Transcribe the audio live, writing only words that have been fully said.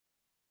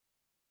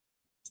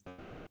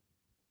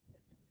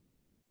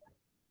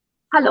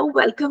Hello,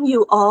 welcome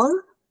you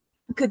all.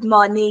 Good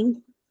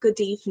morning, good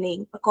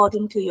evening,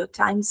 according to your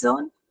time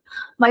zone.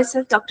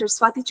 Myself, Dr.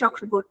 Swati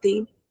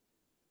Chakraborty.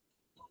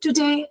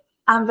 Today,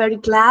 I'm very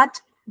glad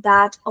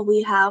that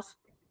we have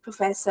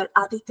Professor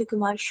Aditya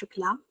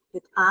Sukla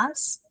with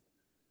us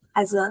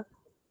as a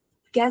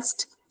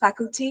guest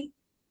faculty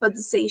for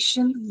the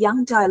session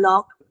Young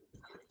Dialogue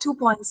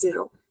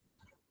 2.0.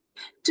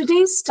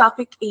 Today's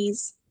topic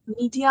is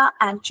media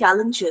and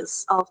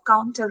challenges of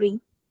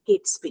countering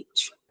hate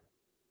speech.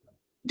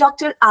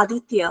 Dr.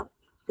 Aditya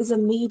is a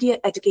media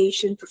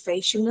education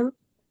professional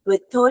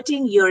with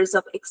 13 years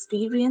of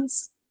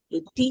experience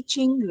in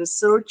teaching,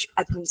 research,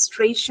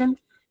 administration,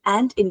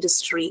 and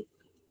industry,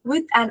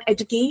 with an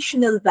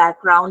educational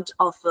background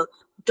of a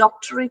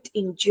doctorate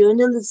in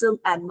journalism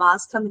and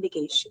mass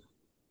communication.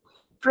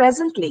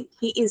 Presently,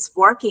 he is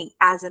working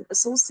as an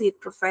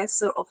associate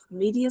professor of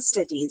media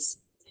studies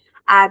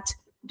at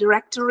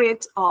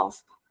Directorate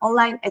of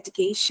Online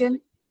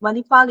Education,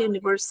 Manipal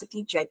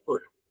University,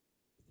 Jaipur.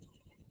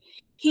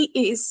 He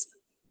is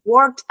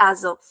worked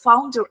as a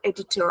founder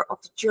editor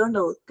of the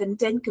journal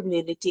Content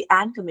Community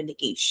and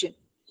Communication,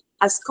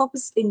 a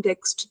Scopus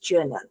indexed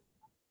journal.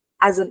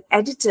 As an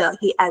editor,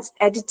 he has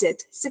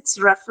edited 6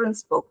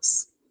 reference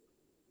books.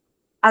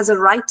 As a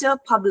writer,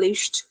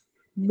 published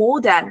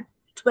more than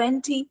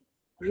 20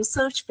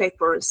 research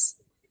papers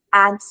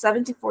and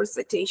 74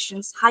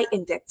 citations, High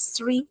Index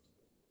 3,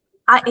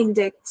 High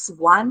Index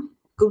 1,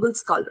 Google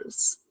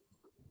Scholars.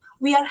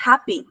 We are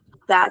happy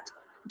that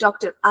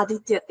Dr.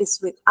 Aditya is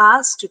with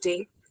us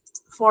today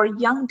for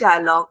Young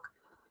Dialogue,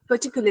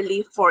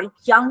 particularly for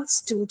young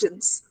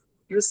students,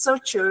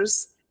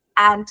 researchers,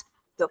 and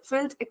the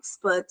field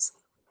experts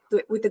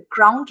with the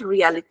ground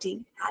reality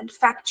and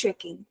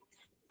fact-checking,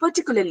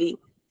 particularly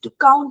to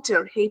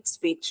counter hate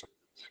speech.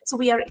 So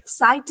we are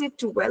excited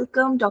to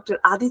welcome Dr.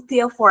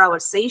 Aditya for our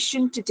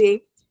session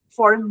today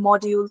for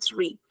Module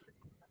 3.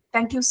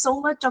 Thank you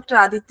so much, Dr.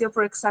 Aditya,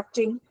 for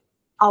accepting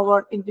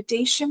our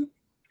invitation,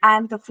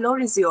 and the floor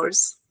is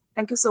yours.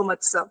 Thank you so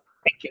much, sir.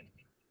 Thank you.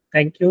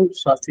 Thank you,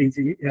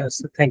 Swati.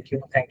 Yes, thank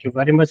you. Thank you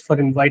very much for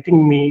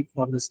inviting me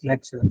for this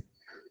lecture.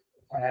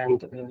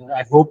 And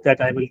I hope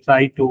that I will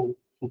try to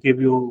give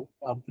you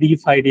a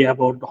brief idea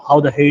about how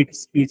the hate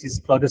speech is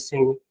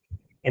progressing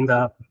in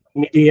the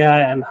media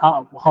and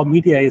how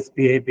media is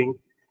behaving.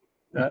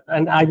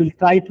 And I will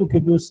try to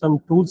give you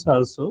some tools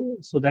also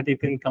so that you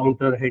can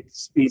counter hate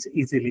speech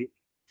easily.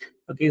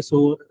 Okay,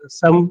 so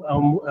some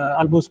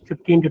almost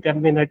 15 to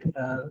 10 minute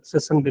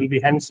session will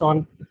be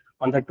hands-on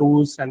the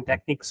tools and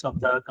techniques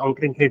of the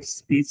countering hate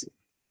speech,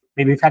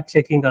 maybe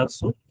fact-checking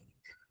also.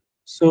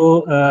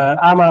 So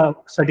I'm a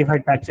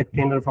certified fact-check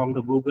trainer from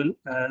the Google.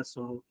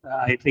 So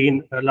I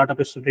train a lot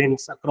of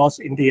students across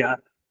India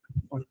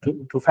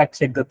to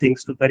fact-check the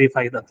things, to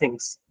verify the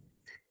things.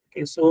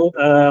 Okay,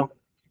 so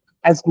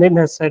as Nen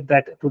has said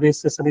that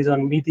today's session is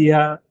on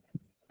media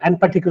and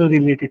particularly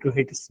related to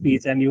hate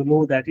speech, and you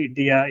know that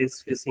India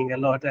is facing a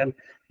lot. And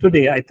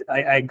today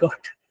I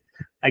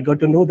got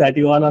to know that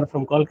you all are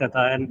from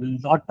Kolkata,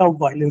 and a lot of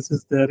violence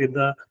is there in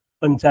the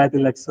panchayat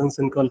elections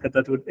in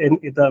Kolkata,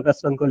 in the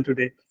West Bengal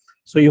today.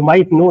 So you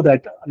might know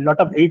that a lot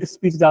of hate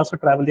speech is also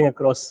traveling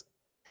across,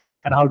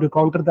 and how to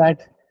counter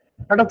that.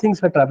 A lot of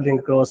things are traveling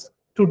across.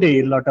 Today,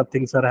 a lot of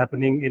things are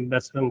happening in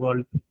West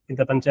Bengal in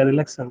the panchayat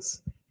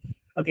elections.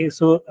 Okay,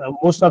 so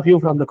most of you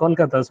from the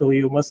Kolkata, so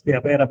you must be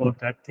aware about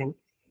that thing.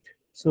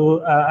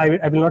 So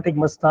I will not take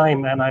much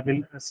time, and I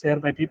will share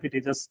my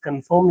PPT. Just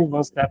confirm me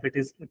once that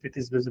if it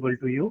is visible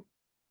to you.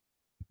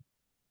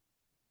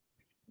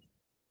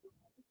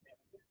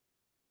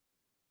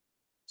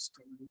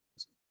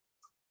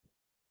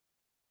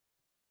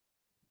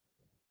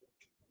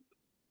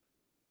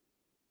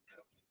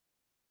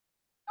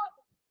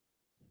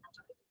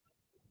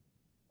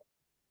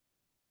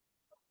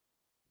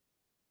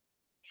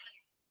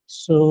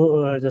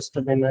 So just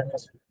a minute.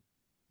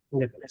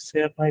 Let me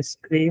share my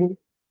screen.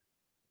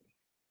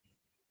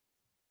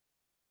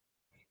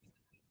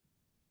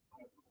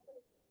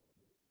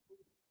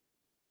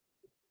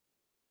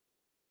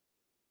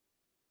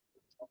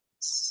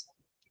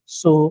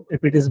 So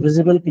if it is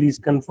visible, please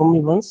confirm me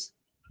once.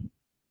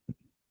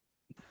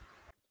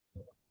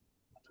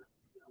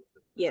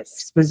 Yes.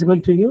 It's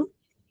visible to you?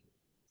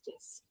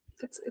 Yes.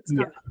 It's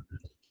coming.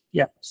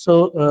 Yeah.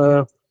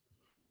 So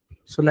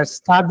so let's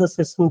start the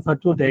session for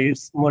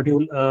today's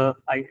module.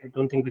 I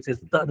don't think which is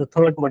the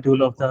third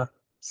module of the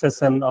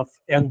session of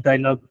Young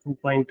Dialogue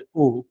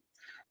 2.0.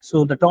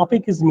 So the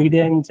topic is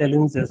media and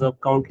challenges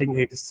of countering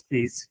hate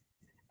speech.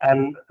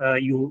 And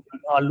you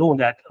all know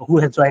that who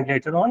has joined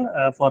later on.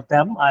 For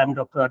them, I am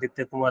Dr.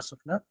 Aditya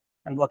Sukla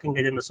and working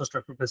as an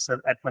associate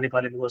professor at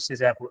Manipal University,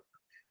 Jaipur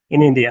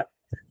in India.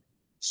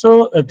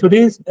 So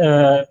today's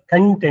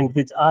content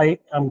which I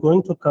am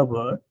going to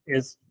cover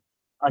is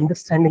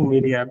understanding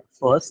media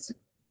first.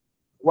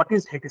 What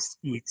is hate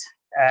speech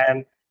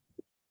and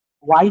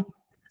why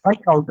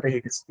counter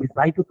hate speech?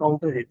 Why to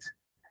counter it?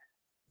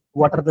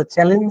 What are the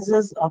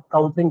challenges of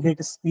countering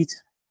hate speech?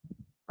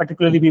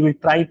 Particularly, we will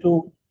try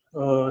to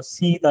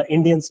see the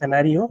Indian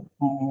scenario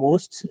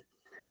most,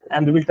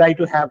 And we will try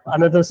to have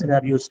another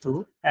scenarios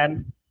too,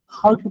 and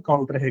how to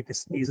counter hate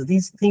speech.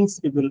 These things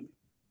we will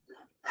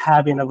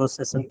have in our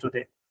session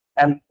today.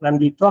 And when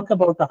we talk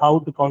about the how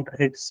to counter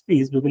hate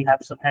speech, we will have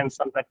some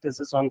hands-on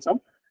practices on some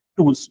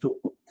tools too.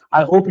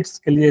 I hope it's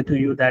clear to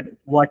you that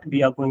what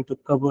we are going to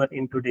cover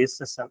in today's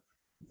session.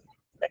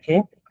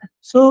 Okay,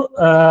 so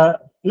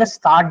let's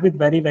start with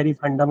very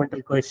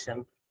fundamental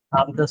question.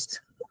 I'm just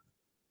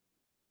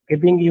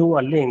giving you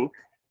a link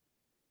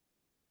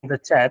in the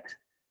chat.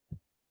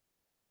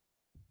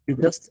 You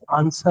just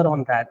answer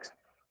on that.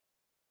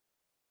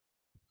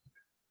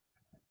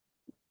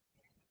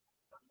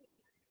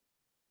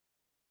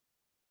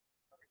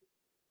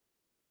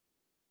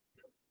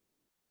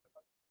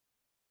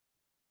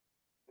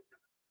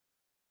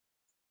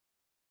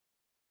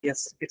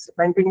 Yes, it's a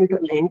 20-meter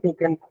link. You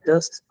can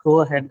just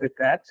go ahead with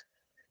that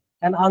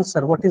and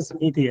answer what is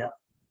media?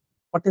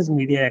 What is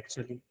media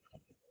actually?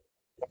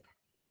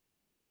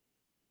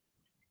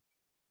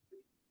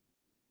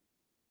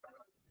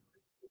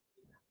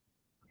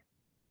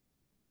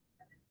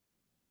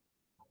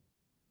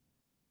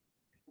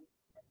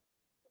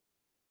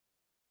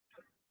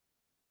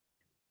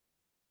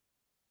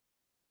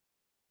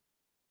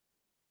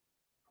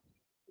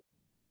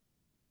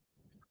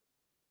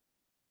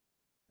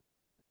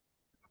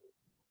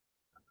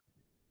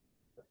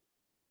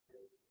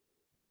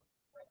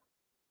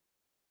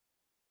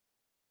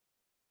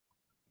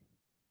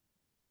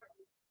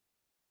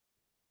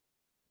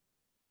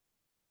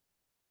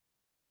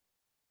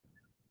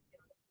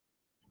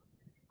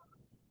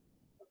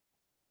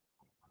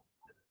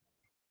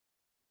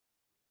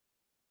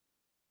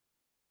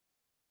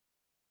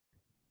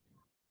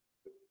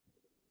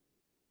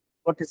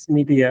 What is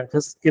media?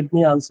 Just give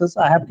me answers.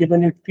 I have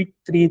given you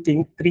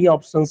three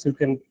options you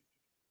can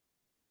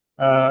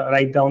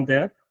write down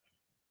there.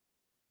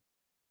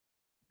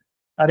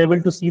 Are you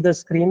able to see the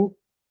screen?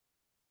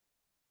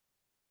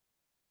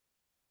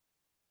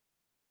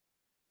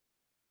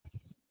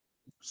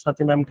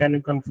 Swati ma'am, can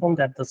you confirm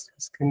that the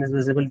screen is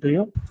visible to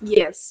you?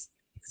 Yes.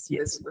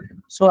 Yes.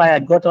 So I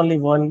got only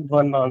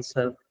one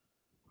answer.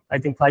 I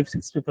think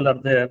 5-6 people are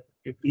there.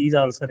 You please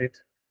answer it.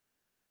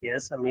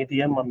 Yes, a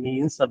medium, a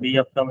means, a way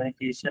of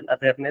communication,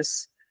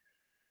 awareness.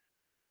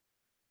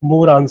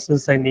 More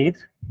answers I need.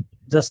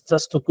 Just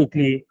to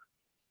quickly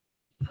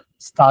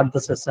start the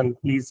session.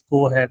 Please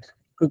go ahead.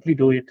 Quickly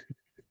do it.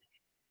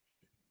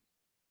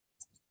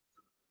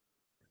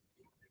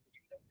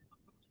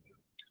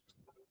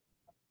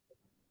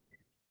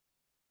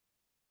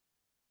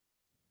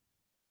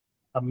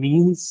 A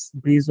means,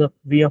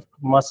 way of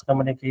mass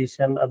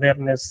communication,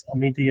 awareness, a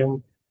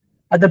medium.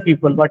 Other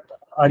people, what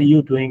are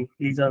you doing?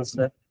 Please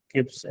answer.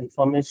 Gives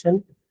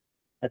information.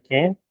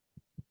 Okay.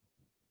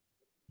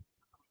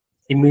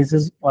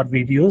 Images or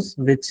videos,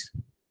 which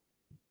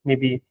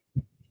maybe.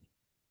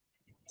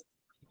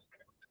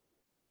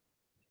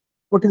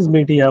 What is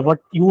media?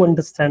 What you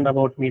understand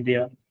about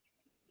media?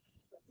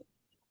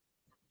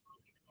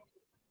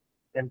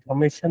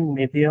 Information,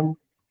 medium,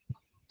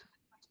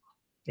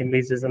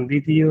 images and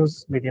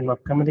videos, medium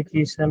of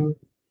communication.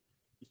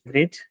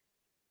 Great.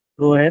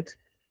 Go ahead.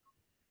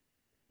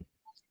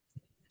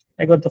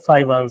 I got the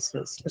 5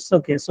 answers. It's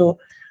okay. So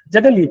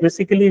generally,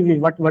 basically,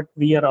 what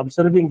we are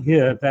observing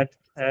here that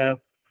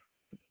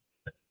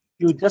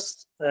you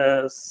just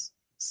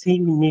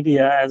seeing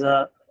media as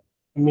a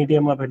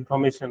medium of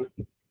information.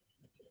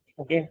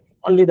 Okay,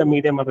 only the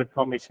medium of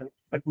information,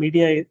 but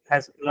media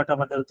has a lot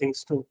of other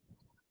things too.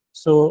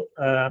 So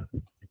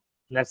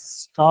let's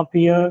stop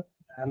here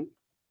and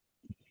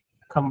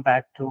come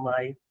back to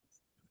my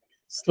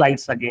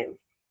slides again.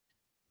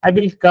 I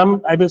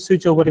will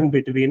switch over in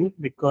between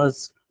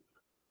because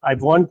I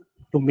want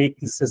to make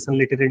this session a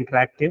little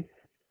interactive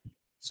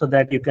so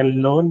that you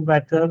can learn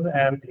better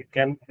and you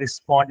can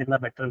respond in a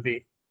better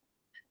way.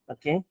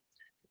 Okay,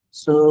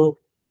 so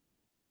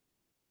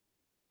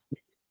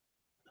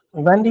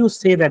when you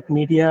say that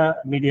media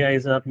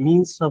is a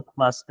means of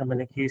mass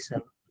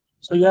communication,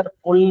 so you are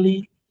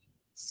only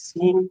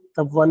seeing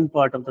the one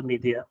part of the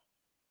media.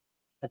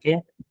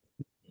 Okay,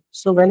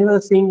 so when you are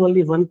seeing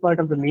only one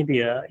part of the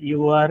media,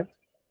 you are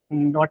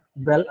not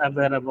well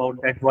aware about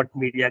that what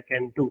media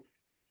can do.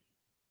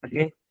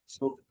 Okay,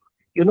 so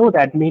you know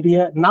that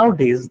media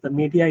nowadays, the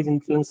media is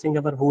influencing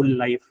our whole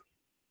life.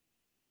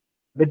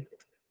 With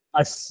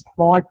a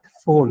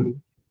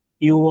smartphone,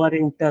 you are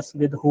in touch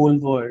with the whole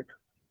world,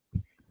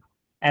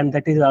 and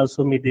that is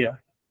also media.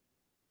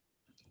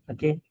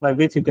 Okay, by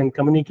which you can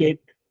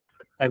communicate,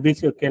 by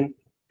which you can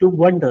do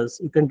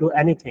wonders, you can do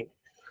anything.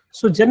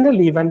 So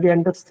generally, when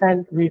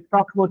we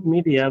talk about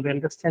media, we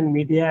understand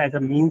media as a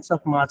means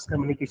of mass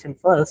communication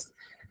first.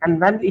 And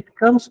when it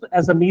comes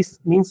as a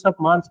means of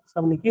mass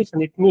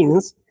communication, it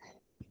means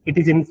it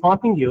is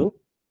informing you,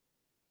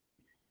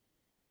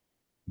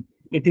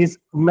 it is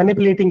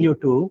manipulating you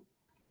too,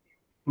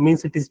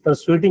 means it is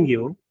persuading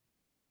you,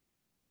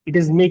 it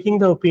is making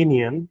the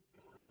opinion,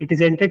 it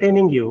is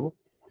entertaining you,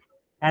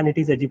 and it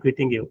is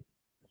educating you.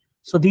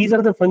 So these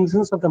are the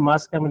functions of the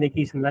mass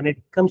communication when it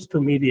comes to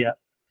media.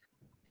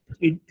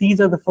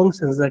 These are the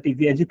functions that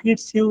it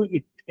educates you,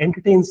 it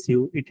entertains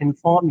you, it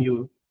informs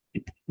you,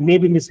 it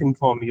maybe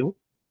misinform you,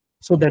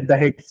 so that the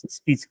hate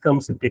speech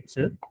comes in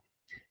picture.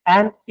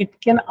 And it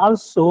can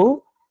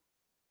also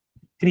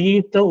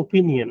create the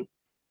opinion.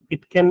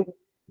 It can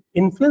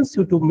influence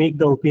you to make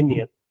the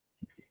opinion.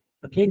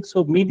 Okay,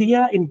 so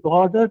media in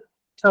broader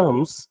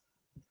terms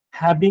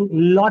having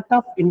lot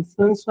of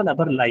influence on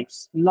our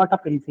lives, lot of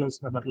influence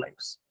on our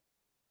lives.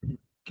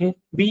 Okay,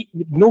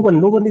 no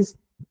one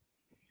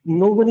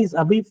is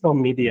away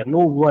from media. No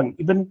one.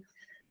 Even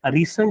a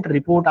recent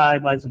report I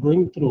was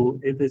going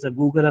through, it is a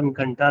Google and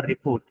Kantar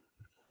report.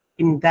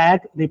 In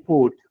that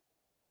report,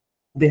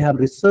 they have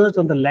researched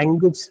on the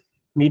language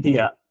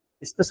media,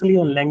 especially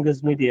on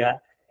language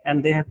media,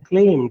 and they have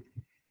claimed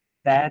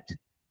that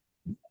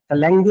the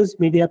language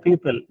media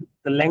people,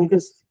 the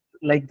language,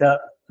 like the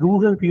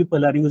rural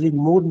people, are using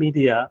more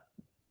media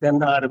than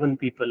the urban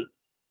people.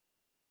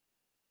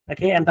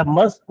 Okay, and the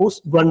most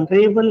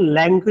vulnerable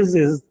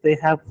languages they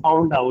have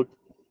found out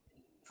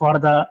for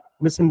the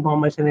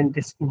misinformation and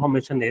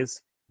disinformation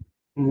is,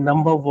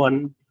 number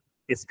one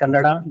is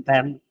Kannada,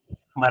 then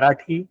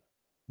Marathi,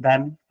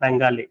 then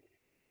Bengali.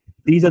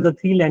 These are the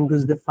three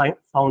languages they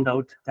found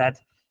out that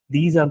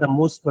these are the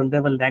most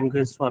vulnerable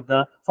languages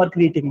for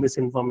creating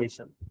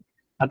misinformation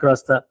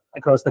across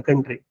the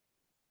country.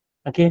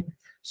 Okay,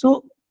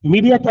 so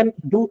media can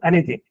do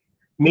anything.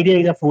 Media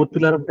is a fourth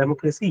pillar of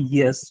democracy.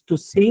 Yes, to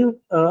save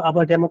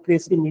our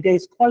democracy, media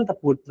is called the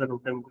fourth pillar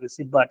of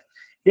democracy. But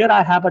here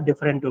I have a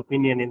different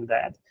opinion in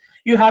that.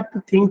 You have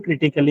to think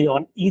critically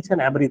on each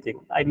and everything.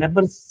 I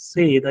never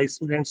say the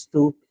students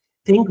to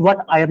think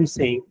what I am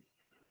saying.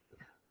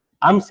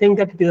 I'm saying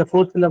that it is a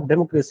fourth pillar of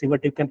democracy,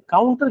 but you can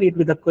counter it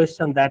with a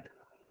question that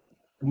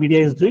media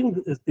is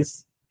doing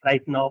this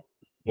right now.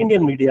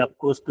 Indian media, of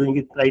course, doing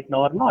it right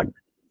now or not.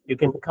 You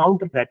can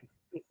counter that.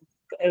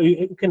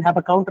 You can have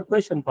a counter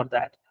question for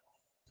that.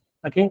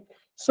 Okay,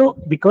 so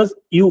because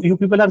you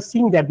people are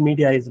seeing that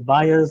media is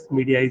biased,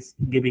 media is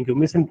giving you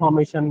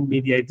misinformation,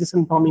 media is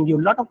disinforming you,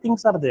 a lot of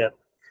things are there.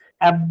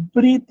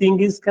 Everything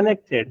is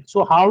connected.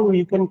 So how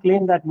you can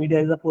claim that media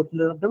is a fourth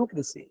pillar of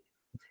democracy?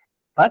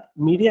 But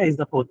media is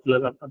the fourth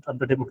pillar of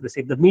the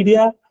democracy. If the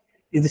media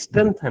is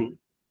strengthened,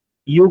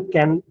 you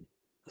can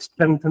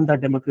strengthen the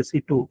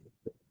democracy too.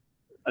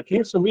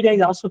 Okay, so media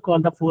is also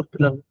called the fourth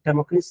pillar of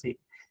democracy.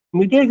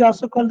 Media is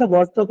also called the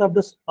watchdog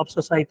of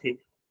society.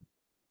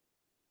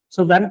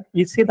 So when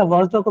we say the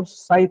watchdog of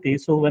society,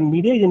 so when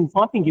media is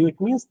informing you,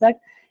 it means that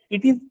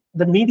it is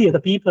the media, the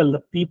people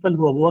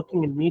who are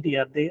working in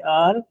media, they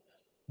are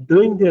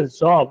doing their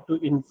job to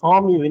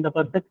inform you in the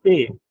perfect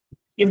way.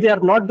 If they are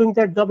not doing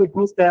that job, it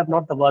means they are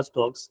not the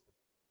watchdogs.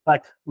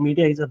 But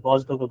media is a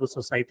watchdog of the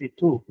society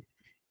too,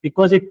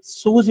 because it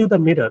shows you the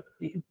mirror.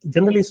 It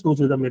generally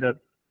shows you the mirror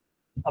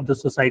of the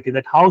society,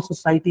 that how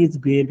society is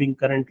behaving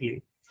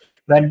currently.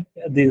 When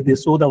they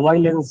show the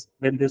violence,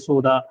 when they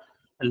show the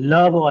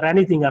love or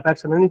anything,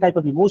 affection, any type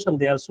of emotion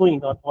they are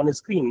showing on a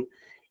screen,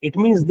 it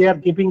means they are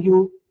giving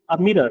you a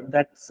mirror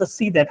that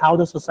see that how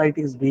the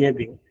society is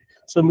behaving.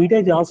 So media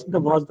is also the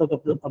watchdog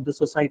of the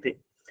society.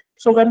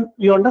 So when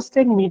you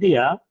understand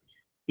media,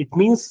 it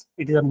means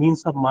it is a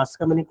means of mass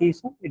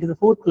communication, it is a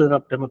fourth pillar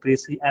of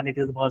democracy, and it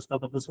is the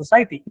watchdog of the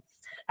society.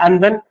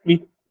 And when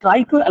we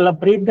try to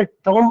elaborate the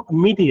term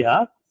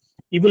media,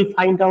 you will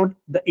find out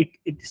that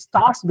it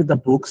starts with the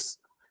books.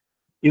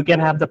 You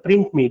can have the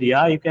print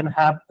media, you can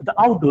have the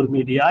outdoor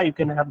media, you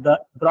can have the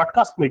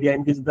broadcast media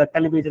in which the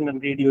television and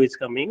radio is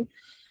coming,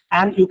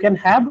 and you can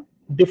have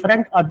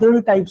different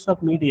other types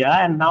of media.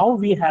 And now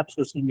we have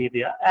social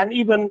media, and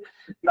even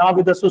now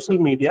with the social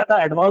media, the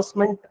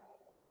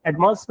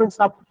advancements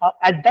are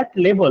at that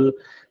level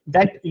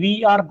that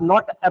we are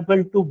not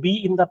able to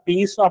be in the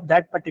pace of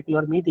that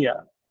particular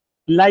media.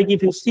 Like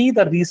if you see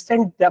the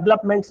recent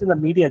developments in the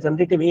media,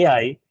 generative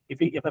AI,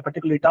 if I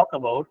particularly talk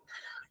about,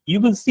 you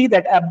will see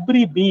that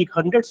every week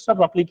hundreds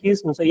of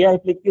applications, AI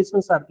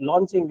applications are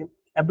launching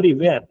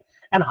everywhere.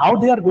 And how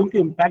they are going to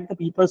impact the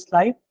people's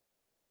life,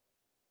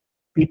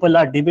 people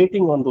are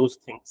debating on those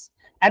things.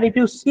 And if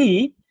you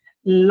see,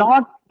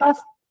 lot of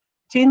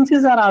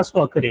changes are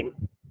also occurring.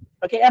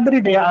 Okay, every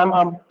day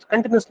I'm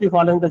continuously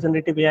following the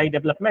generative AI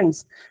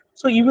developments.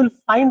 So you will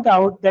find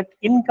out that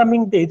in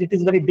coming days, it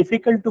is very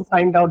difficult to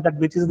find out that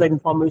which is the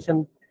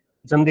information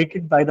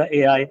generated by the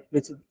AI,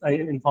 which is the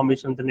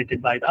information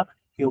generated by the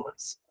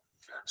humans.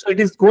 So it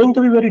is going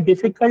to be very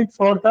difficult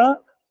for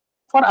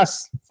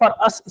us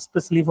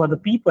especially for the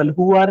people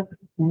who are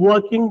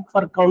working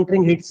for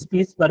countering hate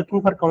speech,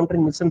 working for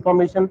countering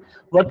misinformation,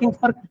 working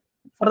for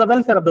the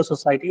welfare of the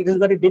society. It is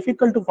very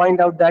difficult to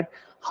find out that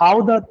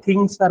how the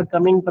things are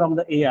coming from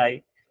the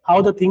AI,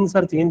 how the things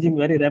are changing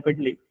very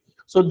rapidly.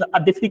 So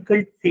a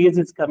difficult phase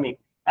is coming.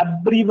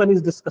 Everyone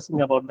is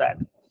discussing about that.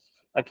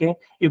 Okay,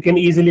 you can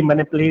easily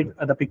manipulate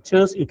the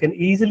pictures, you can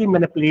easily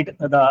manipulate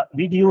the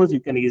videos, you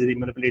can easily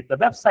manipulate the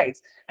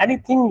websites,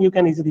 anything you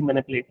can easily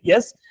manipulate.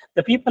 Yes,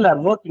 the people are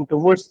working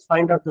towards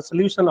find out the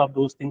solution of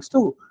those things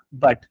too,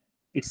 but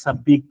it's a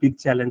big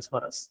challenge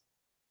for us.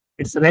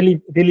 It's a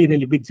really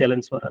big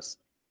challenge for us.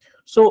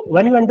 So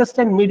when you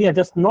understand media,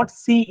 just not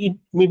see it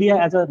media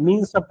as a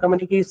means of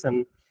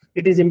communication.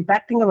 It is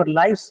impacting our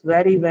lives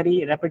very,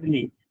 very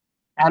rapidly.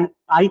 And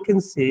I can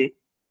say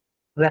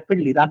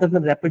rapidly, rather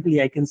than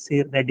rapidly, I can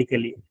say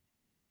radically.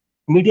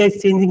 Media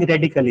is changing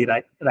radically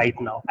right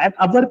now. And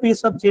our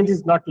pace of change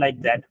is not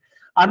like that.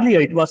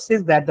 Earlier, it was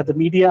said that the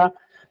media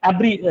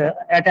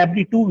at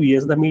every 2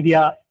 years the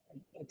media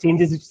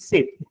changes its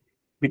shape,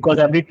 because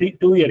every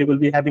 2 years you will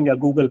be having a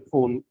Google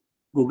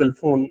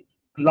phone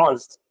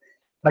launched.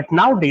 But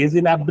nowadays,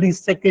 in every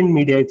second,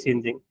 media is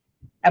changing.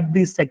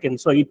 Every second.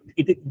 So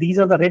these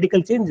are the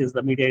radical changes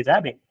the media is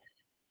having.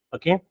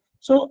 Okay.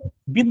 So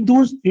with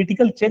those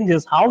critical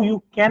changes, how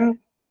you can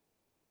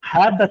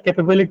have the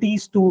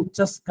capabilities to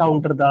just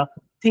counter the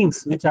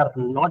things which are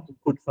not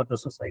good for the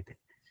society,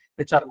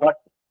 which are not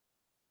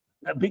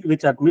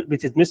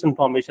which is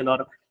misinformation,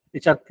 or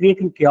which are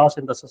creating chaos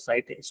in the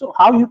society. So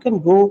how you can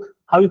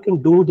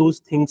do those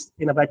things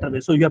in a better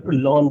way. So you have to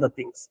learn the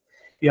things,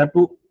 you have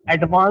to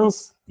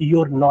advance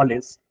your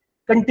knowledge,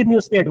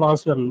 continuously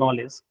advance your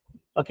knowledge.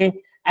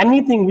 Okay,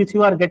 anything which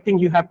you are getting,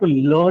 you have to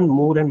learn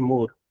more and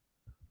more.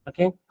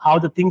 Okay, how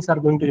the things are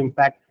going to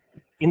impact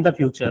in the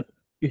future,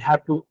 you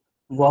have to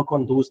work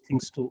on those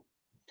things too.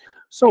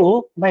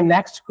 So my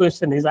next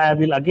question is, I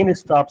will again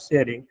stop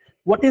sharing.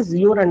 What is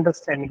your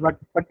understanding?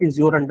 What is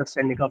your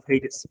understanding of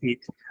hate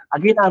speech?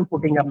 Again, I'm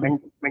putting a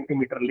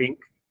Mentimeter link,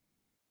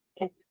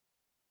 okay,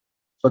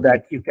 so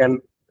that you can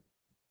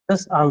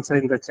just answer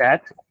in the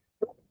chat.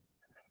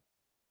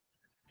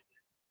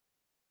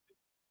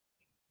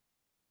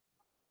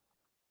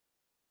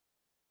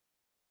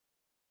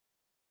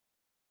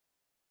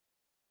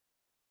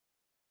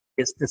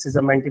 Yes, this is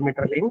a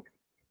Mentimeter link.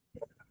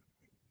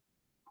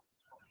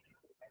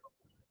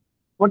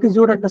 What is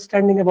your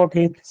understanding about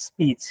hate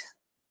speech?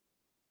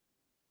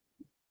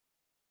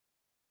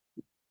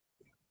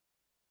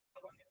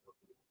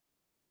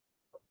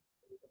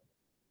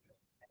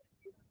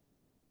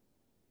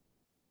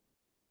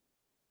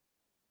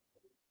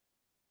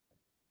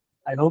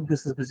 I hope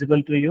this is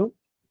visible to you.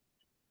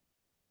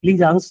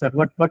 Please answer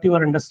what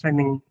your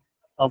understanding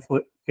of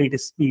hate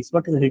speech.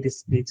 What is hate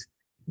speech?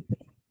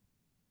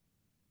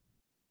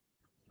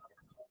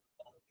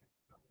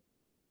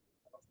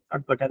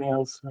 Not got any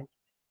answer.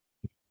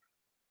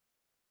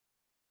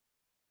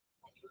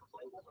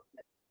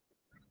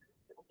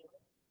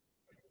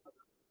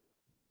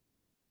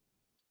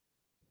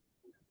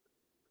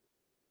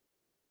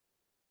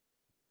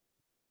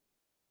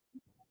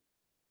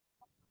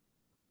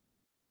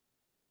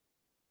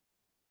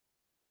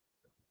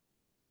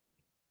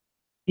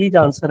 Please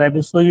answer. I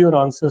will show you your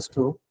answers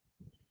too.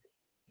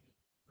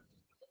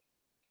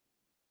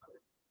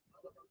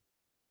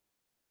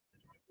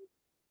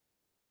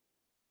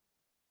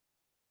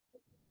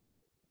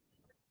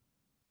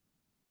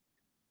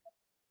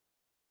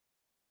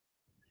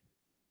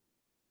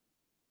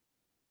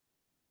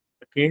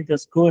 Okay,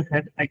 just go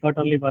ahead. I got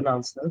only one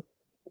answer.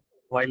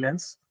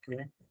 Violence.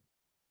 Okay.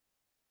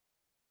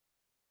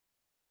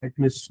 Let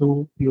me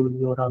show you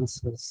your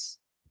answers.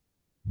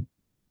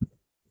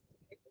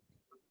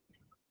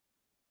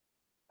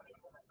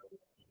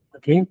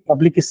 Okay,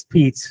 public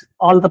speech.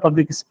 All the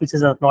public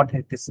speeches are not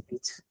hate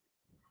speech.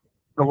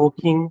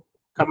 Provoking,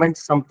 comment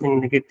something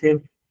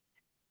negative,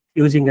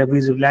 using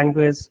abusive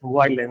language,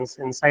 violence,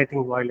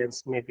 inciting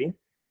violence, maybe.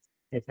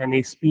 If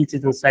any speech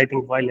is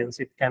inciting violence,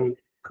 it can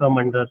come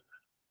under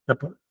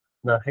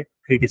the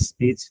hate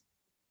speech.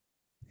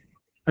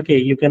 Okay,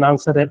 you can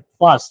answer it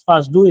fast.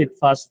 Fast, do it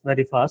fast,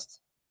 very fast.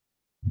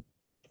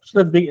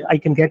 So that I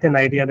can get an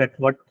idea that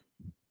what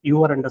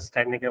you are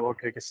understanding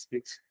about hate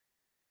speech.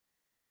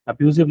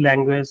 Abusive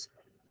language,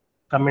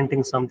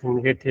 commenting something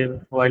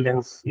negative,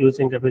 violence,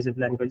 using abusive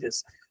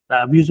languages.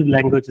 The abusive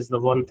language is the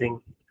one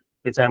thing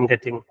which I'm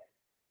getting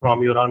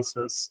from your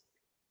answers.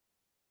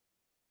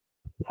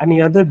 Any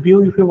other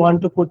view if you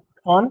want to put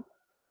on?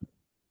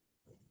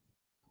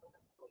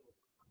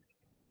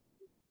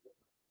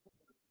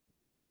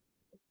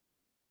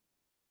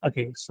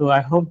 Okay, so I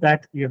hope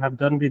that you have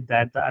done with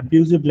that. The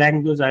abusive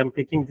language, I'm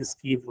picking this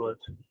keyword.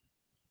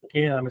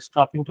 Okay, I'm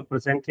stopping to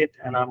present it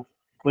and I'm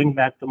going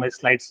back to my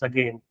slides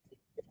again.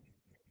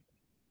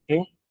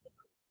 Okay,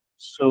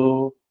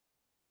 so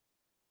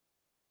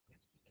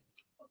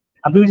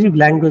abusive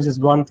language is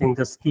one thing,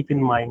 just keep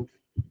in mind.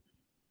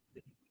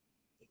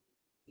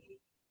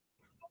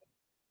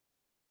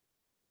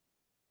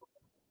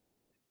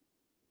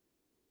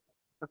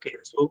 Okay,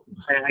 so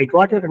I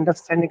got your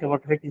understanding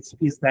about hate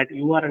speech, that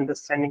you are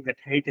understanding that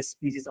hate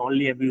speech is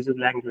only abusive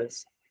language.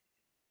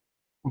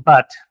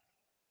 But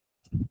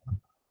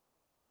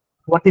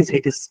what is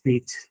hate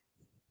speech?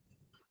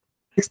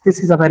 This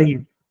is a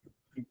very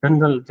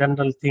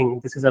general thing.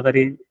 This is a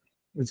very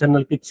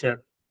general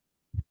picture.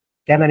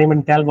 Can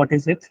anyone tell what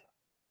is it?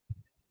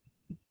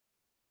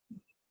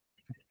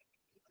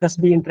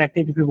 Just be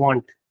interactive if you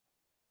want.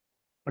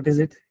 What is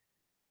it?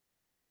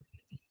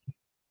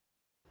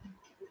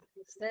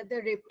 Is that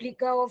the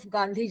replica of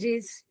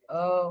Gandhiji's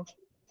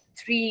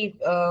three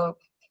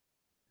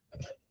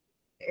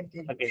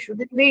Okay.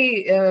 Should it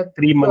be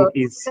 3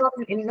 monkeys.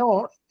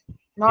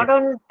 not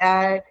on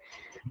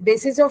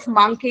basis of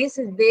monkeys?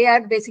 They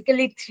are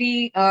basically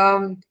three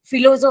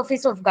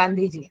philosophies of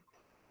Gandhiji.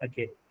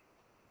 Okay.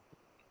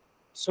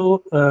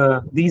 So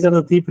these are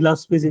the 3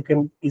 philosophies you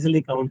can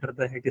easily counter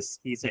the hate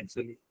speech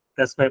actually.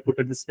 That's why I put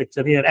this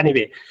picture here.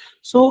 Anyway,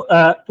 so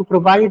to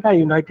provide a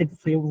united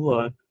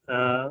framework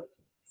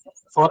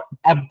for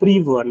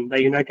everyone,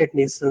 the United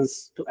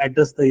Nations to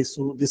address this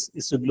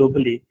issue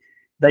globally,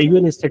 the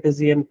UN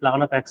Strategy and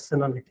Plan of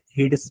Action on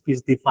Hate Speech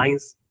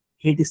defines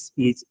hate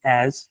speech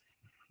as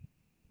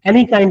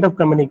any kind of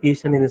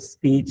communication in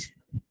speech,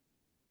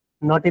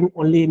 not in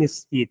only in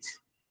speech,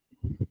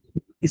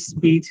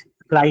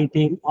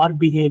 writing, or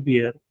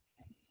behavior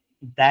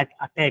that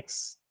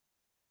attacks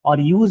or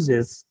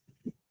uses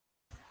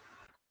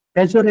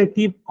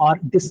pejorative or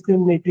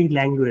discriminatory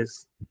language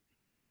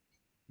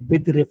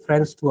with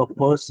reference to a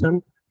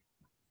person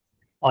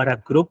or a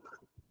group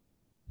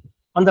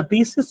on the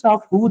basis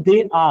of who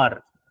they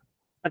are.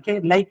 Okay,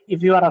 like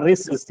if you are a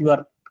racist, you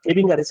are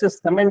giving a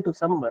racist comment to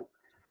someone,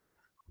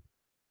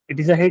 it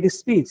is a hate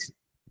speech.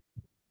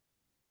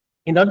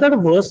 In other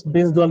words,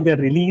 based on their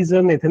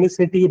religion,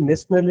 ethnicity,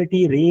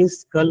 nationality,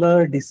 race,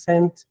 color,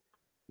 descent,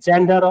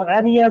 gender, or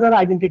any other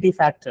identity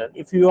factor.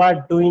 If you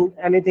are doing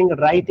anything,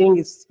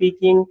 writing,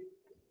 speaking,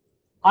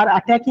 or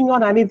attacking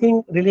on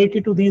anything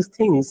related to these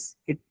things,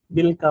 it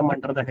will come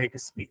under the hate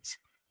speech.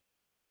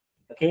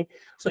 Okay,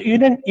 so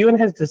UN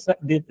has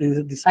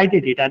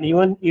decided it, and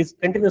UN is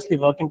continuously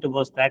working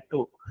towards that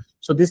too.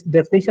 So this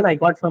definition I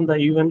got from the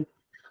UN.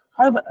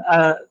 However,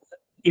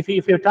 if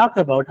you talk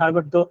about,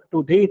 however,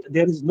 to date,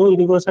 there is no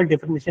universal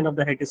definition of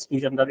the hate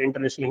speech under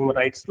international human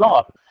rights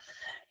law.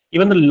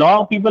 Even the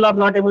law, people are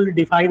not able to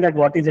define that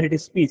what is hate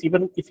speech.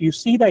 Even if you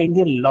see the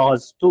Indian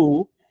laws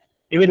too,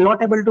 you will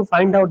not able to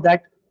find out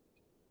that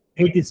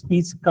hate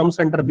speech comes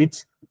under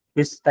which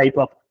type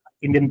of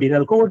Indian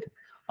Penal Code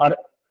or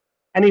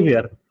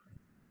anywhere.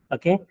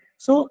 Okay,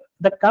 so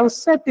the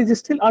concept is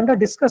still under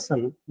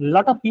discussion. A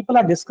lot of people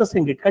are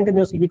discussing it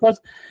continuously because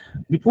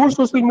before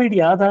social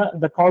media,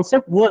 the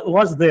concept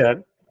was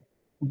there,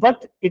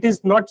 but it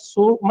is not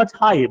so much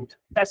hyped.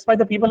 That's why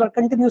the people are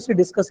continuously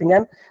discussing,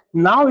 and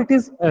now it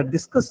is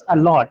discussed a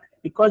lot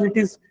because it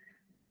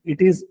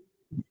is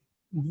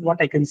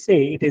what I can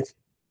say. It is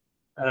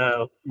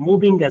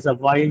moving as a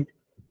wild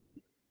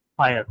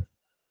fire,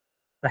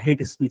 the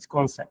hate speech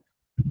concept.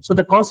 So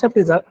the concept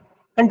is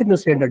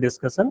continuously under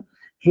discussion.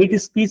 Hate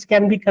speech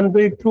can be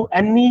conveyed through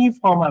any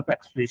form of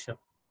expression,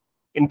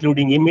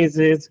 including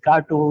images,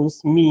 cartoons,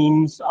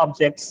 memes,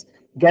 objects,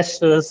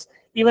 gestures.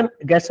 Even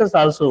gestures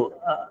also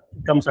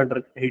comes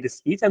under hate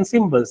speech, and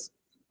symbols.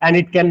 And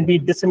it can be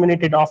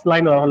disseminated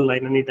offline or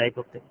online, any type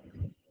of thing.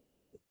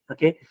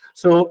 Okay,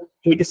 so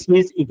hate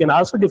speech, you can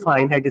also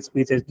define hate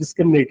speech as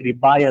discriminatory,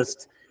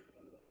 biased,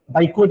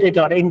 bigoted,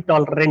 or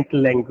intolerant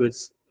language.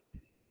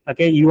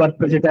 Okay, you are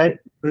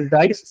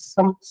prejudiced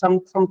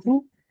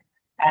something,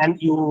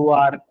 and you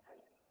are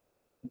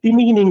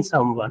demeaning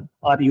someone,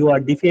 or you are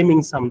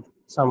defaming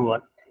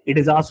someone. It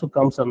is also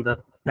comes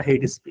under the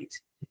hate speech.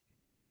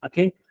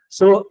 Okay,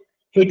 so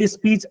hate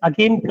speech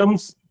again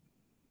comes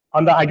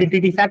on the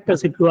identity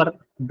factors. If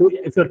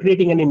you're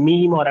creating any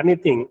meme or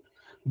anything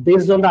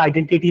based on the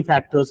identity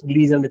factors,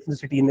 religion,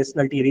 ethnicity,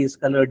 nationality, race,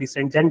 color,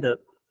 descent, gender,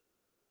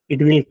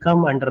 it will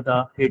come under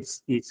the hate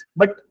speech.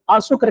 But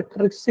also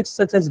characteristics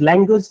such as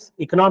language,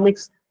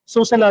 economics,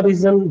 social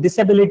origin,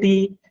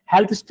 disability,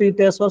 health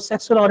status, or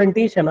sexual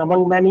orientation,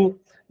 among many,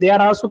 they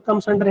are also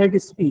comes under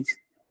hate speech.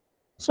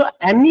 So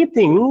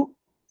anything,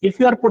 if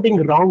you are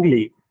putting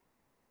wrongly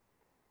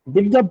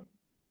with the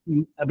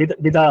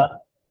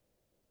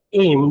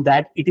aim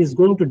that it is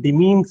going to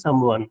demean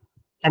someone,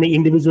 any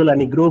individual,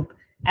 any group,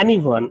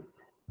 anyone,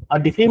 or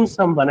defame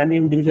someone, any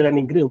individual,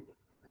 any group,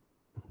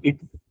 it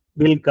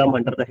will come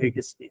under the hate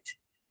speech.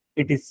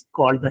 It is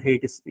called the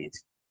hate speech.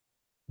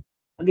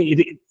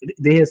 Okay,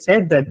 they have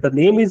said that the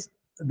name is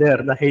there,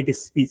 the hate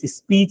speech.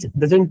 Speech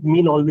doesn't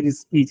mean always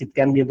speech. It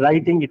can be in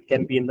writing, it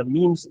can be in the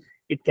memes,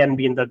 it can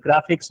be in the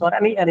graphics, or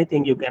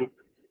anything you can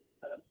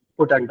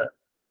put under.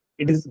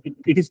 It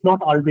is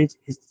not always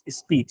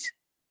speech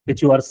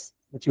which you are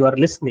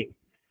listening.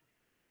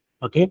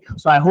 Okay,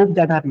 so I hope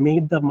that I've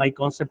made my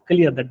concept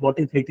clear that what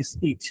is hate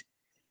speech.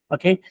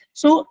 Okay,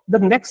 so the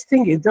next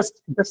thing is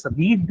just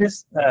read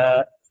this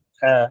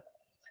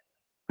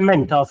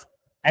comment of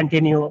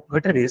Antonio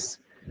Guterres.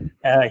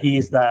 He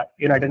is the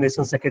United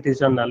Nations Secretary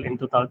General in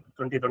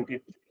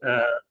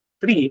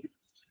 2023.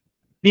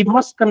 We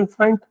must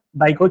confront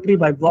bigotry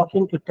by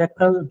working to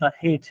tackle the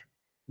hate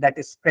that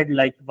is spread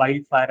like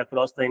wildfire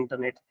across the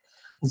internet.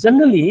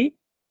 Generally,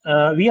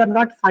 we are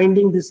not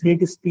finding this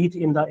hate speech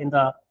in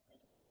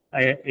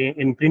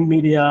print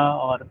media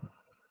or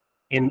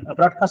in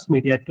broadcast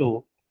media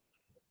too,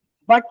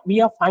 but we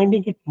are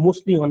finding it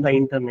mostly on the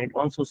internet,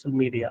 on social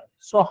media.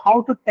 So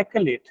how to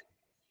tackle it?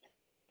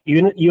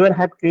 You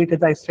have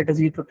created a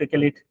strategy to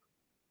tackle it.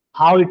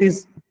 How it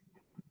is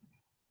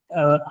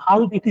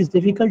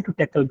difficult to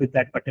tackle with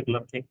that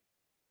particular thing.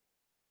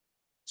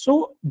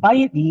 So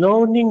by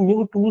learning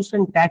new tools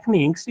and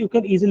techniques, you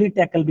can easily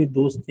tackle with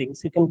those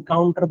things. You can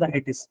counter the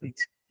hate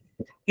speech,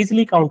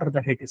 easily counter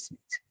the hate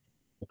speech.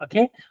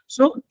 Okay.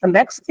 So the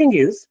next thing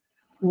is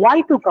why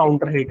to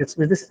counter hate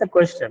speech. This is the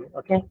question.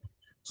 Okay.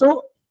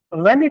 So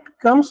when it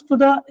comes to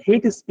the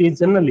hate speech,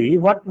 generally,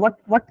 what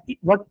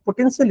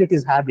potential it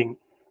is having?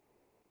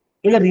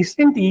 In the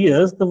recent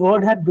years, the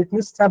world had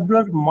witnessed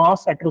several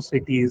mass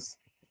atrocities.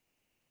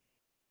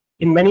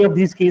 In many of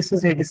these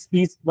cases, hate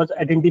speech was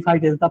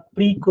identified as the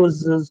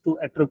precursors to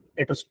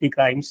atrocity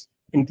crimes,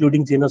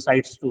 including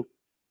genocides too.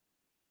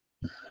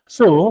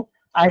 So,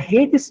 a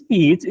hate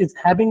speech is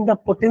having the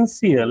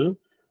potential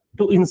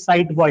to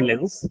incite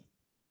violence.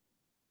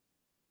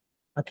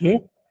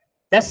 Okay,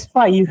 that's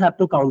why you have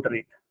to counter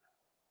it.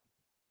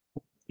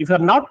 If you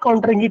are not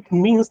countering it,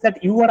 means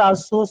that you are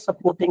also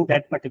supporting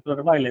that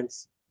particular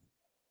violence.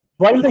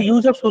 While the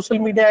use of social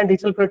media and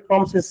digital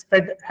platforms is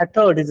spread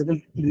hatred is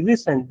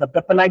recent, the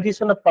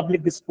weaponization of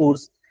public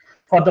discourse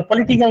for the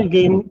political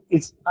gain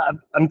is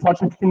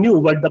unfortunately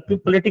new, but the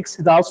politics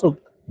is also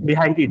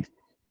behind it.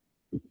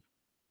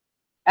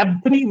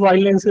 Every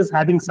violence is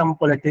having some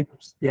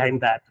politics behind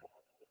that.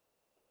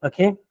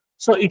 Okay,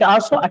 so it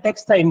also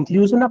attacks the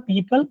inclusion of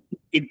people.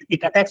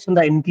 It attacks on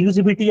the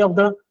inclusivity of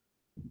the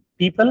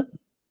people.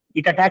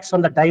 It attacks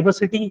on the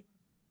diversity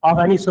of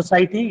any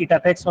society. It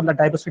attacks on the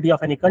diversity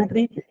of any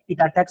country. It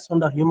attacks on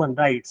the human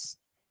rights.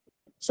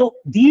 So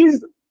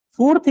these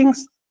four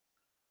things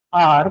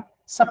are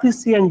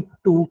sufficient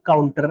to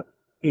counter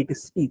hate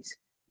speech.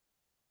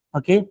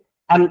 Okay,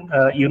 and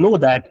you know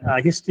that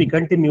history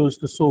continues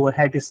to show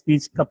hate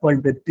speech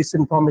coupled with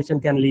disinformation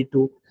can lead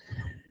to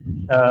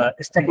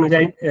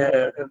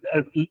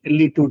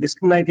lead to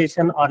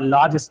discrimination or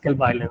large-scale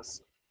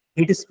violence.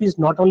 Hate speech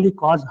not only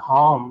cause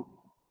harm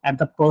at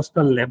the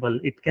personal level,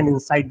 it can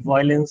incite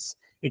violence,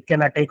 it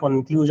can attack on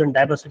inclusion,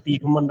 diversity,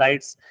 human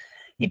rights.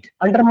 It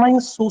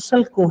undermines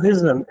social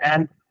cohesion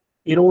and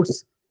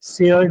erodes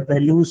shared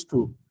values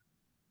too.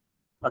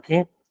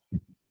 Okay.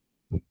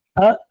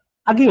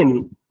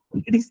 Again,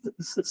 it is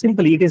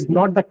simply, it is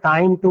not the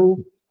time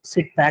to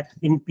sit back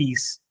in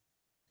peace.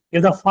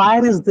 If the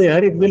fire is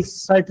there, it will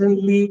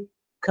certainly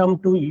come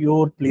to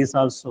your place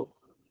also.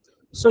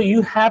 So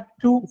you have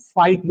to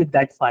fight with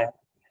that fire.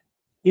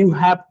 You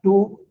have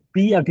to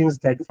be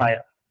against that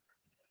fire.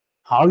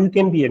 How you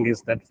can be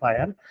against that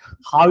fire?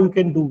 How you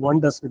can do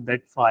wonders with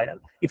that fire?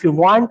 If you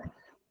want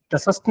the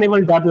sustainable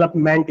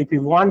development, if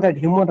you want that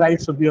human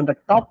rights to be on the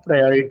top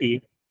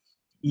priority,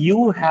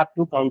 you have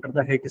to counter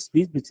the hate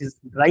speech, which is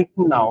right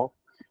now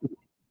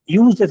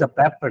used as a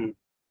weapon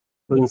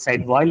to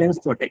incite violence,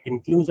 to attack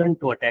inclusion,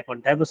 to attack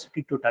on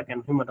diversity, to attack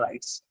on human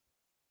rights.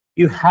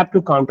 You have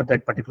to counter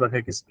that particular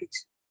hate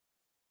speech.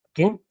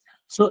 Okay.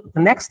 So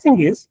the next thing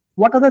is,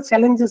 what are the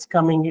challenges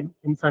coming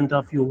in front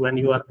of you when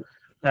you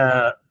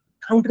are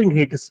countering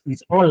hate speech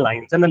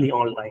online, generally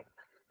online?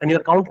 When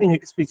you're countering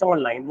hate speech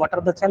online, what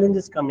are the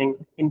challenges coming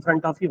in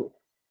front of you?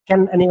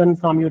 Can anyone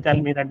from you tell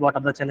me that what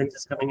are the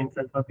challenges coming in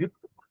front of you?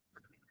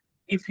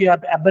 If you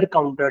have ever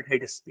countered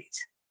hate speech,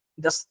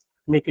 just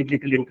make it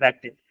little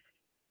interactive.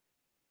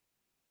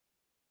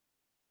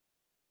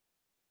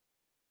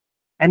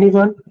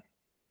 Anyone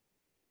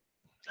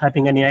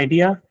having any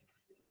idea?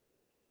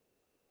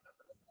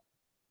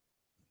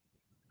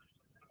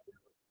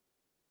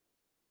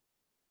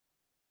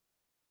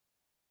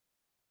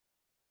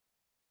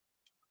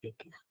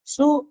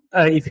 So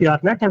if you are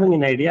not having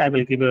an idea, I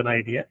will give you an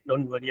idea.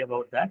 Don't worry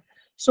about that.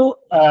 So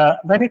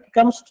when it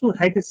comes to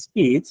hate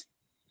speech,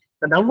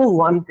 the number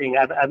one thing,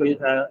 I will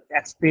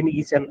explain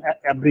each and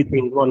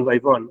everything one by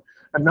one.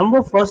 The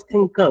number first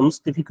thing comes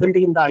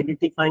difficulty in the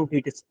identifying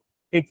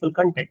hateful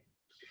content.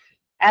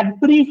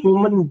 Every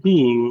human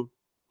being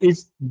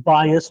is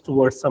biased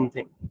towards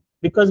something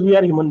because we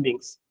are human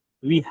beings.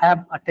 We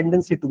have a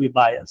tendency to be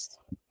biased.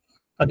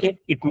 Okay,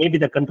 it may be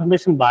the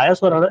confirmation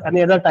bias or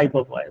any other type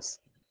of bias.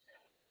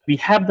 We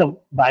have the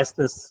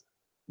biasness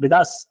with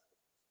us,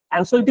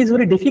 and so it is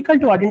very difficult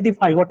to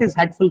identify what is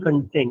hateful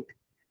content.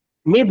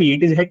 Maybe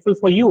it is hateful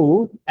for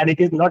you and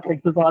it is not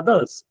hateful for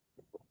others,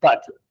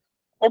 but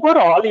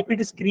overall, if it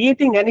is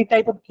creating any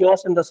type of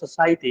chaos in the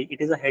society,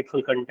 it is a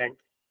hateful content.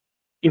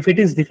 If it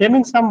is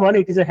defaming someone,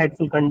 it is a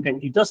hateful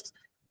content. You just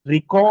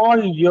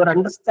recall your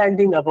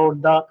understanding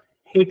about the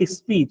hate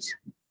speech.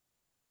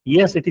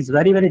 Yes, it is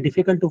very, very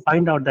difficult to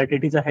find out that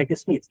it is a hate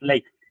speech.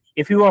 Like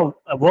if you are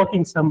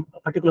working some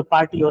particular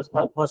party or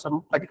for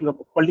some particular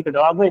political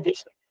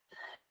organization,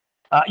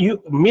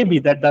 you maybe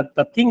that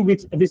the thing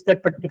which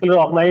that particular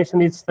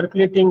organization is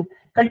circulating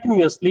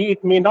continuously,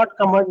 it may not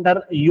come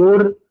under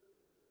your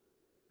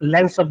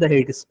lens of the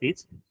hate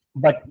speech,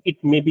 but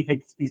it may be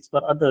hate speech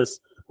for others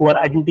who are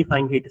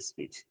identifying hate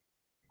speech.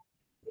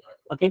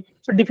 Okay,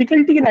 so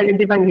difficulty in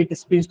identifying hate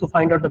speech to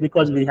find out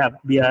because we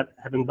are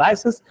having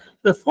biases.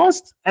 The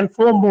first and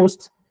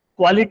foremost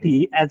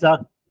quality as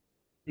a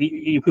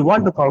if you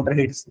want to counter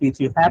hate speech,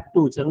 you have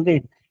to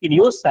generate in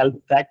yourself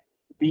that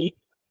be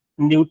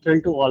neutral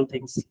to all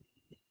things.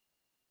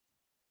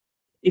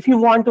 If you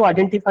want to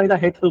identify the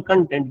hateful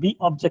content, be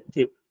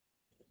objective.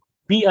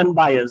 be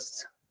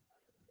unbiased,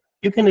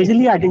 you can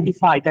easily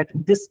identify that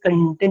this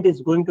content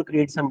is going to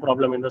create some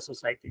problem in the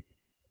society.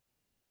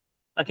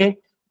 Okay.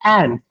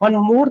 And one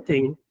more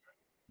thing,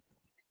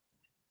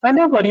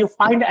 whenever you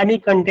find any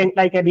content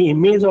like any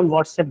image on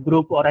WhatsApp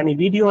group or any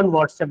video on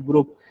WhatsApp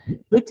group,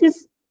 which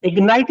is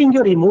igniting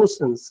your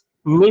emotions,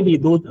 maybe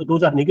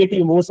those are negative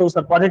emotions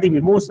or positive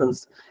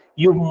emotions,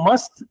 you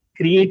must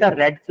create a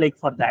red flag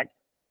for that.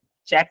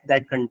 Check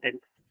that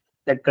content.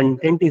 That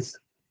content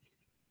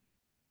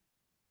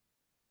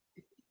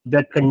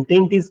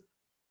is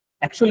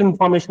actual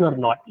information or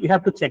not. You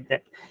have to check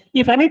that.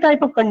 If any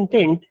type of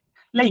content,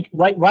 like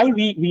why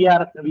we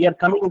are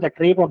coming in the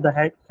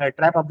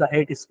trap of the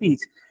hate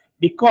speech,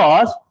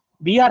 because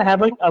we are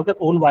having our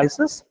own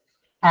voices,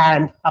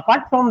 and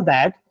apart from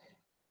that,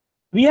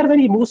 we are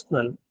very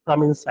emotional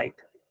from inside.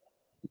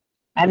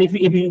 And if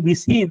we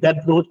see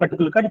that those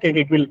particular content,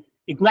 it will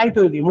ignite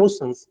your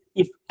emotions.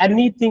 If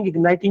anything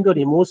igniting your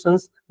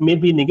emotions may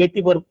be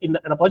negative or in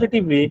a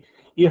positive way,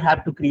 you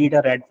have to create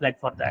a red flag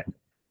for that.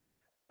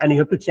 And you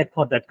have to check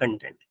for that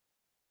content.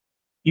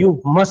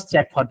 You must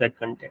check for that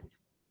content.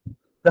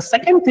 The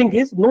second thing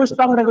is, no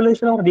strong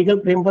regulation or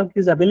legal framework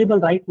is available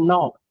right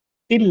now.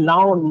 Till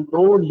now,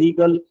 no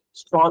legal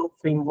strong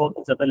framework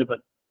is available.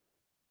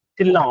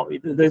 Till now,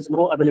 there is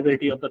no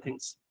availability of the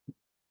things.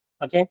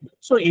 Okay,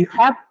 so you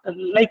have,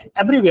 like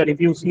everywhere,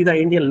 if you see the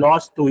Indian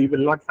laws too, you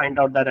will not find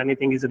out that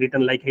anything is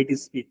written like hate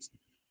speech.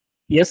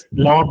 Yes,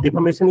 law of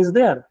defamation is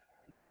there.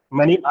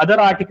 Many other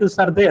articles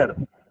are there,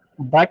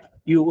 but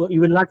you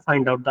will not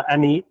find out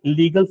any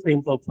legal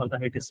framework for the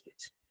hate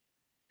speech.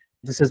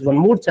 This is one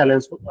more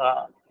challenge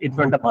in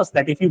front of us,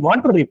 that if you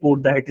want to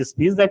report the hate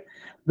speech, that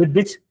with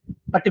which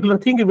particular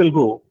thing you will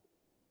go,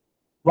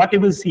 what you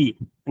will see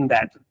in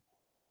that,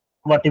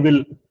 what you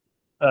will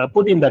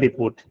put in the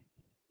report.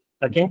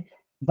 Okay.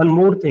 One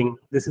more thing,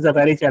 this is a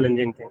very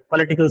challenging thing.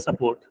 Political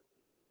support.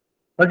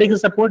 Political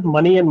support,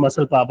 money and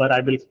muscle power. I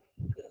will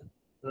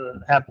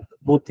have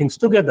both things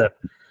together.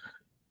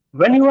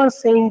 When you are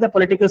saying the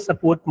political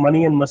support,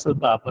 money and muscle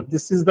power,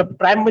 this is the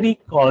primary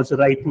cause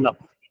right now.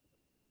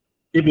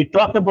 If we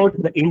talk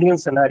about the Indian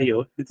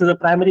scenario, this is a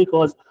primary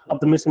cause of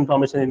the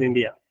misinformation in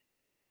India,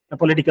 the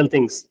political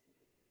things.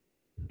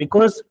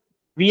 Because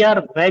we are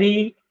a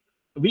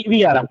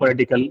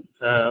political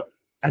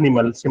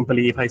animal,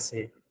 simply, if I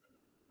say.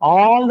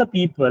 All the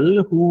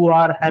people who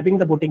are having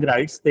the voting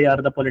rights, they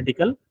are the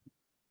political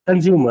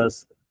consumer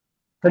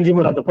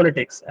of the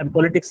politics, and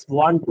politics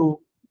want to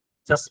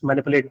just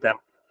manipulate them.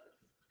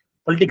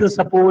 Political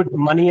support,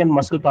 money and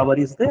muscle power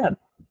is there,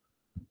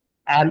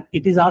 and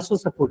it is also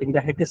supporting the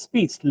hate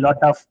speech. A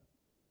lot of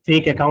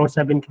fake accounts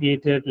have been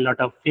created, a lot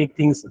of fake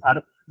things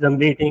are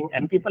generating,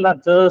 and people are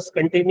just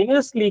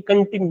continuously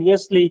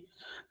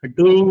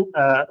doing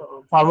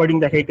forwarding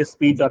the hate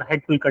speech or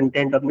hateful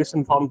content or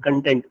misinformed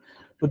content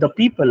to the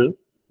people,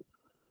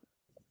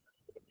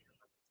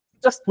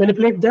 just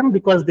manipulate them,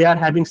 because they are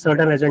having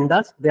certain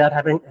agendas, they are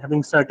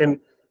having certain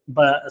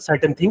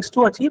things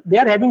to achieve, they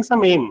are having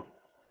some aim.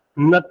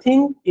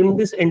 Nothing in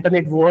this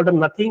internet world, or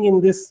nothing in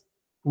this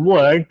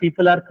world,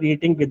 people are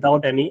creating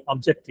without any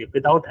objective,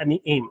 without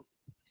any aim.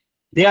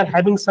 They are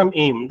having some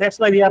aim, that's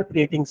why they are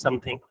creating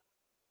something.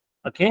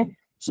 Okay,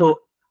 so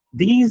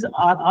these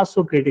are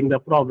also creating the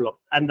problem,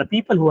 and the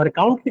people who are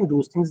countering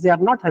those things, they are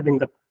not having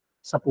the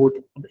support,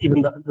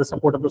 even the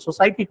support of the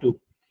society too.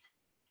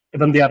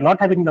 Even they are not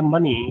having the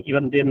money,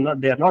 even they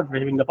are not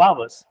having the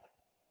powers.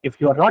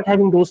 If you are not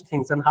having those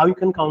things, then how you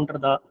can counter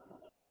the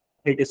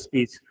hate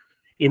speech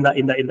in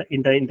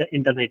the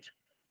internet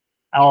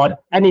or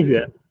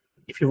anywhere?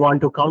 If you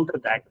want to counter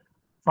that,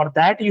 for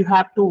that you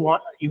have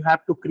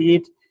to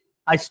create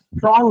a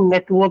strong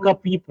network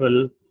of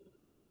people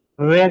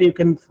where you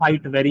can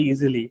fight very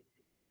easily.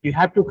 You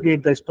have to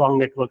create the strong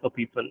network of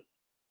people.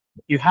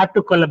 You have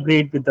to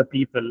collaborate with the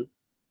people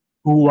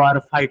who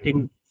are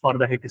fighting for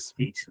the hate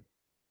speech.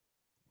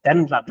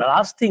 Then the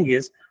last thing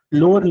is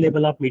lower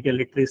level of media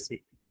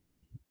literacy.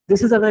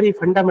 This is a very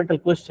fundamental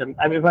question.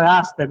 I mean, if I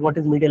ask that what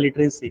is media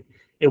literacy,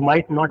 you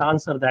might not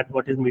answer that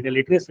what is media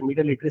literacy.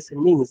 Media literacy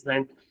means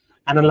that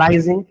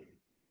analyzing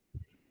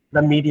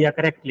the media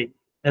correctly,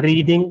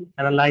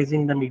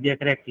 analyzing the media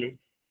correctly.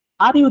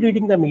 Are you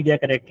reading the media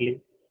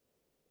correctly?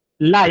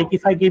 Like,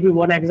 if I give you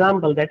one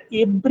example, that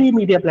every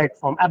media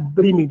platform,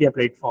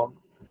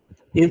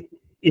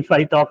 if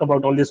I talk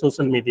about only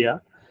social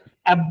media,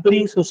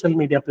 every social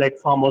media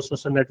platform or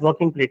social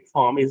networking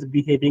platform is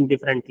behaving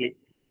differently.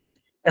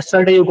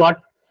 Yesterday, you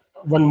got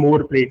one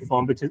more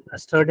platform, which is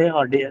yesterday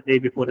or day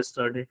before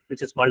yesterday,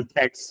 which is called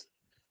Threads.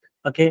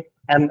 Okay,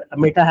 and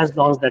Meta has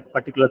launched that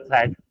particular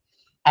thread,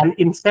 and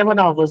in 7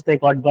 hours they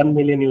got 1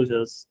 million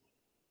users.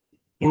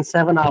 In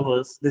 7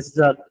 hours, this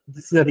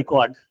is a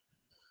record.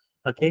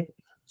 Okay,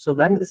 so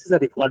when this is a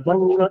record,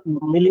 1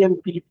 million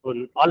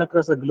people all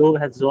across the globe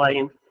has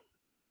joined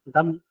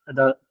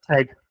the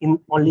thread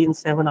only in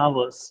 7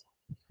 hours.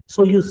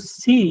 So you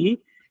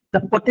see the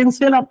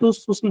potential of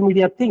those social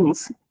media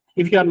things.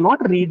 If you are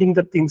not reading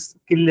the things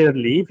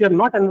clearly, if you are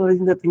not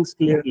analyzing the things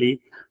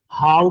clearly,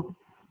 how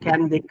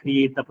can they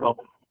create the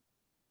problem?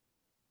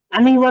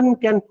 Anyone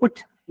can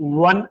put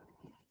one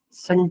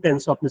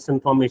sentence of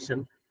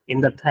misinformation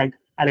in the thread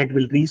and it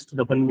will reach to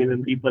the 1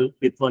 million people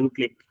with one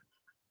click.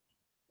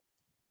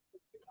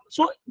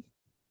 So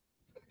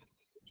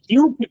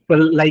you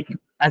people, like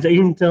as an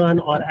intern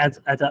or as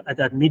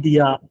a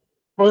media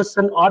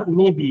person, or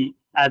maybe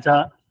as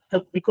a,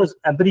 because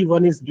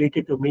everyone is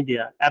related to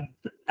media,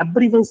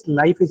 everyone's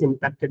life is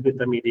impacted with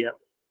the media.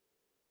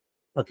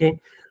 Okay,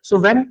 so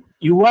when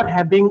you are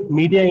having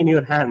media in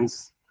your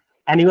hands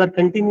and you are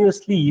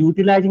continuously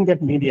utilizing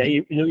that media,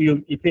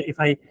 if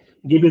I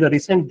give you the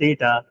recent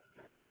data,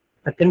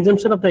 the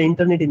consumption of the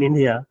internet in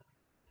India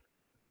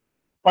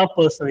per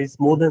person is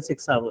more than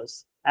 6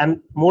 hours,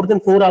 and more than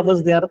 4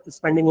 hours they are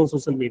spending on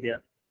social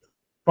media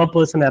per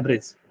person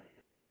average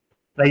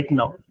right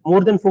now.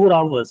 More than 4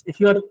 hours. If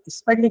you are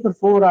spending for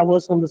 4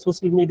 hours on the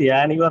social media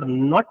and you are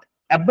not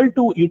able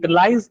to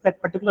utilize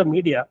that particular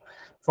media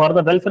for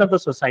the welfare of the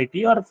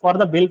society or for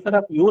the welfare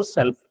of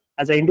yourself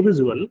as an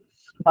individual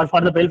or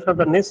for the welfare of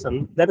the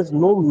nation, there is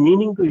no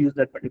meaning to use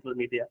that particular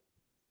media.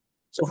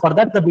 So for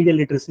that, the media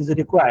literacy is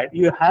required.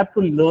 You have to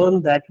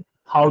learn that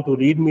how to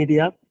read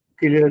media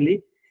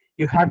clearly.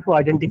 You have to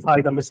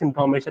identify the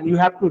misinformation. You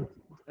have to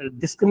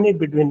discriminate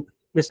between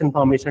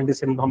misinformation,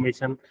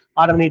 disinformation,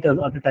 or any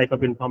other type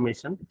of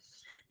information.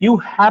 You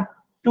have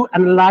to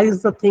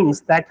analyze the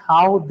things, that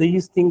how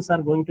these things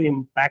are going to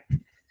impact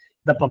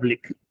the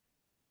public.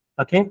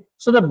 Okay,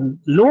 so the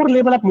lower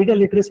level of media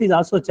literacy is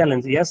also a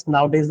challenge. Yes,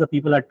 nowadays the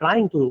people are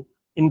trying to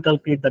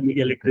inculcate the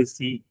media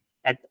literacy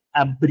at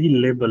every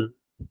level.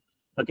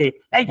 Okay,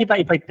 like if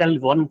I tell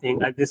one thing,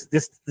 like this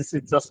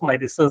is just my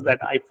research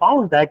that I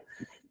found that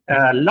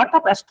a lot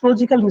of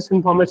astrological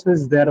misinformation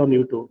is there on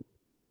YouTube,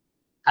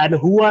 and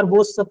who are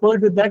most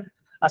suffered with that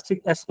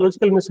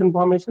astrological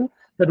misinformation?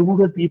 The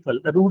rural people,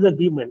 the rural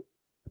women,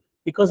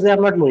 because they are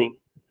not knowing.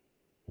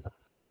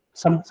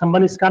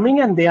 Someone is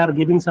coming and they are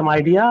giving some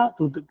idea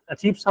to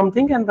achieve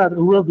something, and the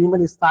rural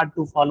women start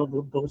to follow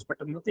those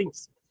particular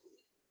things.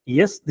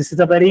 Yes, this is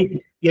a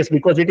very, yes,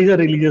 because it is a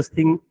religious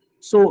thing,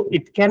 so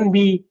it can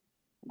be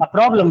a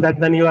problem that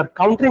when you are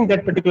countering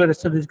that particular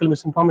astrological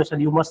misinformation,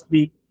 you must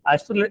be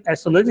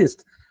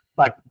astrologist.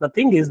 But the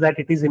thing is that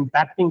it is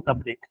impacting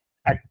public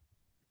at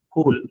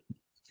whole.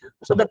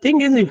 So the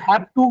thing is, you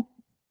have to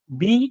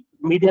be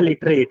media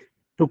literate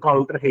to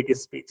counter hate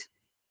speech.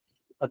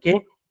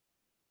 Okay,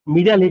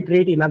 media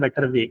literate in a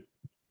better way.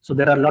 So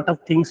there are a lot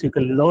of things you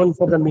can learn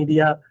for the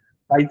media.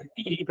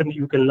 Even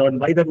you can learn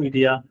by the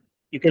media.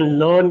 You can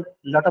learn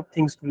a lot of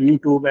things through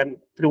YouTube and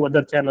through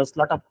other channels. A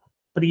lot of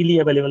freely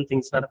available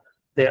things are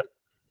there.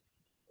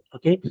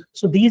 Okay,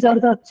 so these are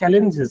the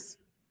challenges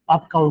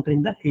of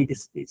countering the hate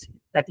speech,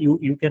 that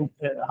you can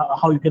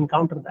how you can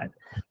counter that.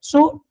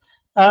 So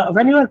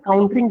when you are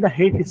countering the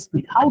hate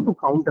speech, how to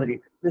counter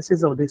it? This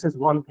is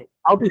one thing.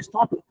 How to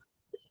stop it?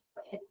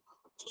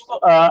 So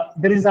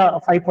there is a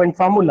 5-point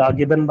formula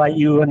given by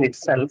UN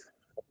itself.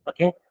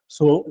 Okay,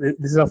 so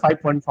this is a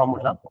 5-point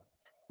formula.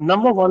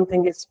 Number one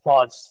thing is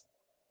pause.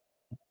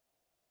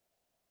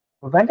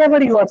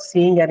 Whenever you are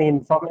seeing any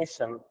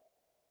information,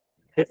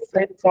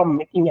 refrain from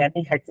making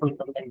any hateful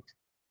content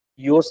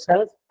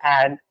yourself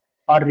and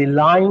or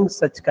relying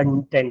such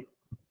content,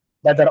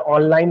 whether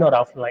online or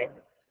offline.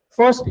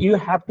 First, you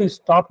have to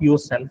stop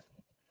yourself.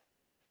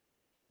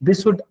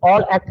 This should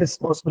all act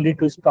responsibly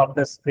to stop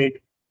the spread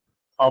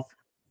of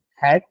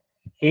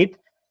hate,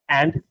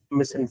 and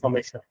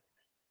misinformation.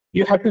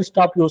 You have to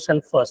stop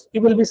yourself first.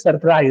 You will be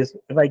surprised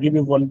if I give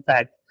you one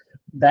fact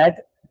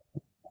that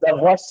the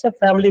WhatsApp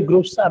family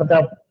groups are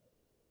the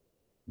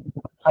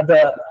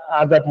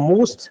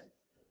most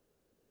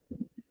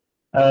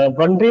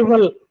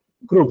vulnerable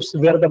groups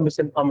where the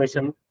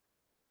misinformation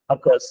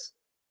occurs.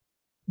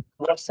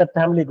 WhatsApp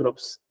family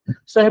groups.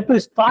 So I have to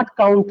start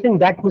countering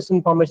that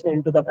misinformation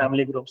into the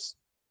family groups.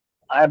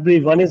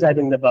 Everyone is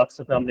having the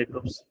WhatsApp family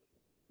groups.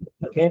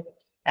 Okay,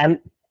 and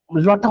a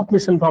lot of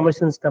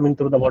misinformation is coming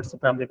through the WhatsApp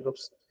family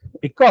groups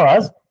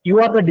because you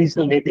are the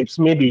digital natives.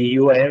 Maybe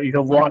you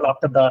have born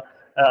after the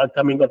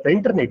coming of the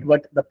internet,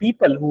 but the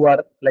people who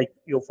are like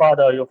your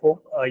father, your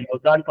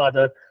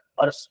grandfather,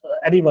 or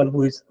anyone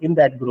who is in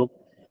that group,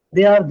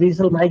 they are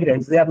digital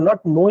migrants. They are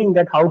not knowing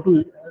that how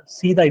to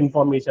see the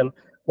information,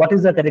 what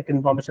is the correct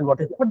information, what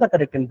is not the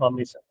correct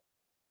information.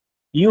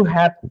 You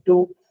have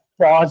to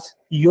pause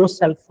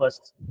yourself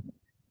first.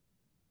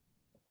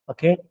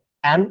 Okay,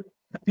 and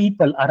the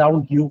people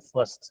around you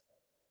first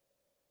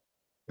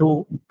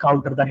to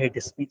counter the hate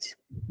speech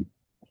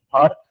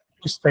or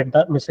to spread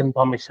the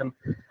misinformation.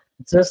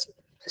 Just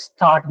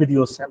start with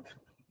yourself.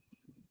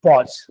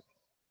 Pause.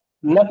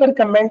 Never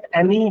comment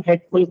any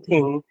hateful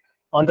thing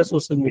on the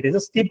social media.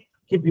 Just give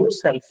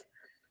yourself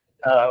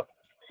uh,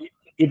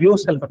 give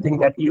yourself a thing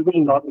that you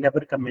will not never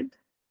comment.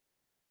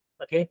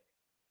 Okay.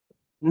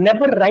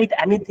 Never write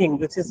anything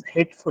which is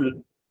hateful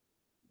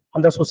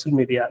on the social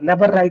media.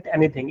 Never write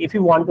anything if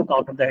you want to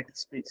counter the hate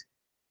speech.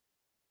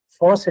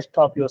 First,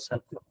 stop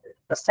yourself.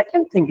 The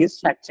second thing is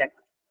fact check.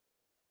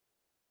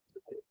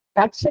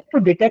 Fact check to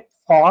detect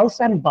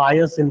false and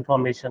biased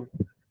information,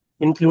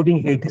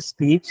 including hate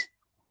speech,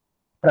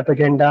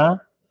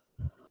 propaganda.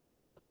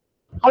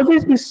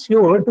 Always be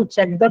sure to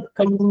check the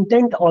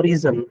content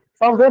origin,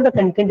 from where the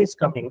content is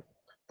coming.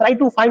 Try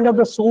to find out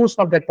the source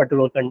of that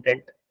particular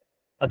content.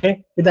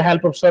 Okay, with the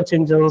help of search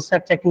engines,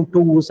 fact checking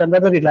tools, and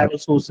other reliable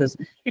sources,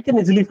 you can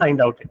easily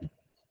find out it.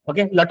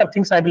 Okay, lot of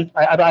things I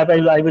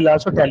will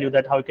also tell you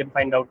that how you can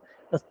find out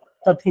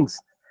the things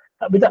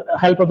with the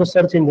help of the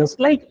search engines.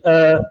 Like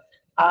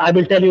I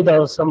will tell you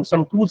the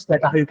some tools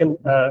that how you can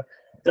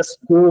just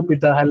go with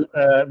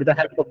the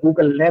help of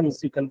Google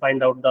Lens. You can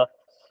find out the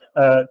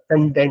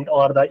content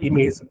or the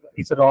image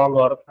is wrong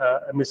or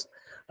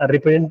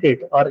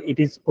misrepresented, or it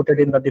is put it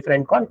in the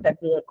different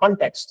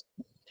context.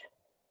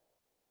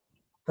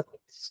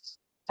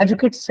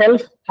 Educate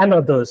self and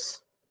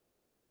others.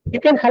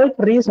 You can help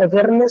raise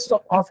awareness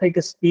of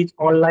hate speech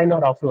online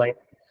or offline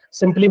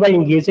simply by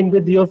engaging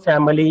with your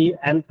family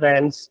and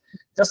friends.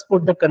 Just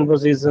put the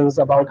conversations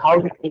about how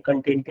hateful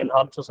content can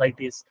harm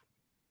societies.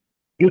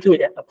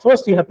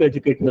 First, you have to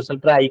educate yourself.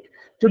 Right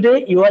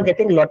today, you are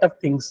getting a lot of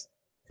things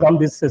from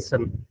this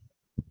session.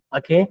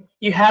 Okay,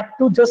 you have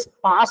to just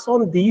pass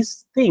on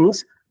these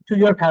things to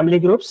your family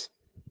groups,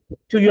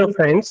 to your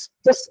friends.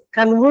 Just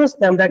converse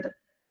them that,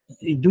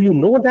 do you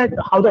know that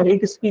how the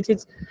hate speech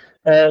is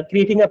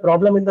creating a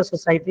problem in the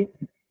society?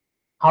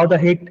 How the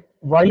hate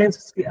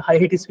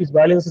speech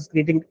violence is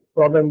creating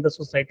problem in the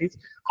societies?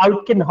 How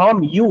it can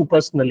harm you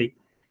personally?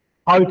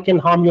 How it can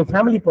harm your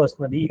family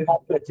personally? You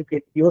have to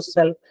educate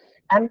yourself,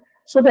 and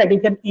so that you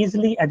can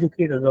easily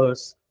educate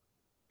others.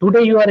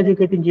 Today, you are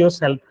educating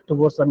yourself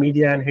towards the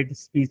media and hate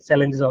speech,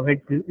 challenges of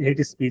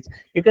hate speech.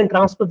 You can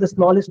transfer this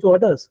knowledge to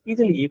others.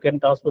 Easily, you can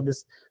transfer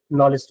this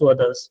knowledge to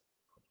others.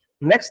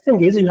 Next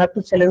thing is you have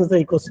to challenge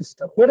the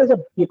ecosystem. Here is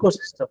an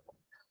ecosystem,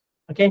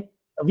 okay,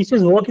 which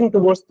is working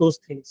towards those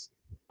things.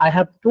 I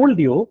have told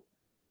you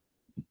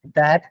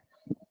that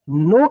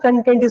no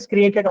content is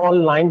created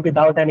online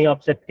without any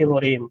objective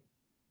or aim.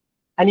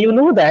 And you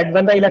know that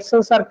when the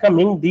elections are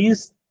coming,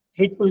 these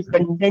hateful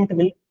content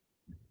will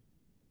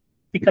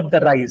pick up the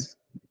rise.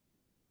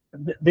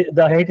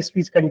 The hate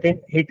speech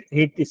content,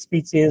 hate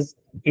speeches,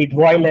 hate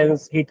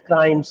violence, hate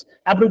crimes,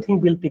 everything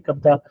will pick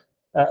up the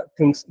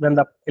things when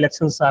the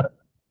elections are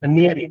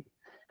nearing.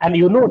 And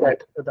you know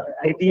that the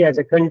idea as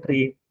a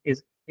country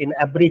is in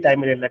every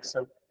time in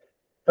election.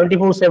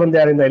 24/7 they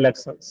are in the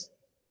elections.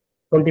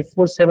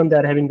 24/7 they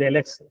are having the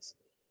elections.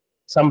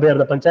 Somewhere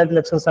the panchayat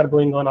elections are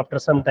going on. After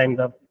some time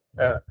the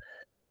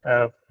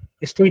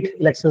state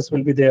elections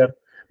will be there.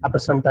 After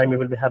some time we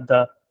will have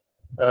the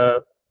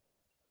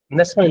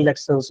national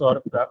elections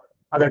or the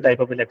other type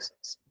of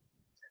elections.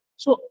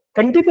 So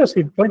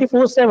continuously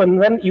 24/7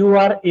 when you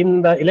are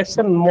in the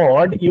election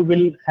mode, you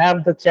will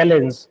have the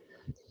challenge.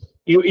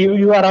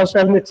 You are also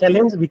having a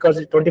challenge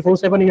because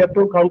 24/7 you have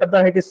to counter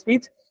the hate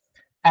speech,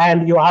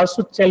 and you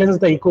also challenge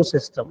the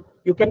ecosystem.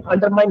 You can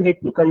undermine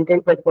hateful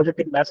content by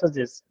positive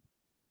messages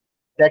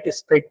that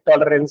spread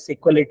tolerance,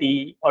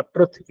 equality, or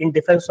truth in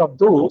defense of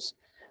those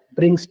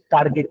brings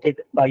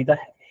targeted by the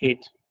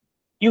hate.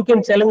 You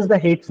can challenge the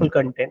hateful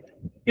content.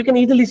 You can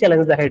easily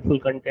challenge the hateful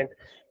content.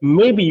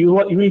 Maybe you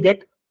will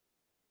get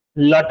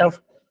lot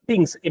of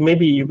things.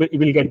 Maybe you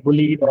will get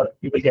bullied, or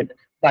you will get,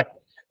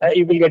 but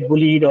you will get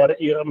bullied, or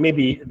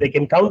maybe they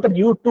can counter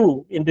you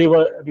too in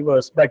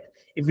reverse. But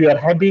if you are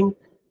having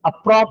a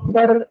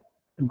proper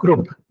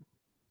group,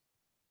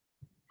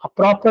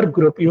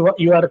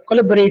 you are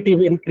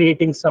collaborative in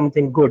creating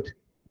something good.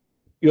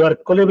 You are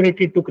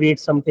collaborative to create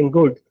something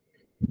good.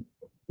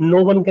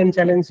 No one can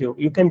challenge you.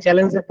 You can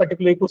challenge a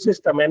particular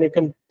ecosystem, and you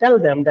can tell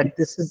them that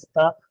this is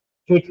the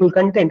hateful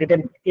content.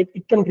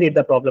 It can create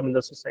the problem in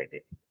the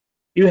society.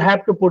 You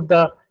have to put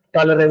the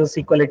tolerance,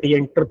 equality,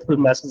 and truthful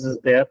messages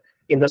there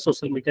in the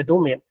social media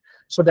domain,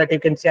 so that you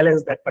can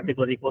challenge that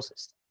particular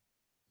ecosystem.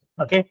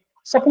 Okay,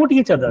 support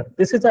each other.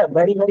 This is a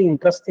very, very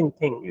interesting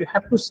thing. You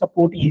have to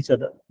support each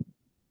other.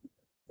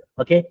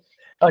 Okay,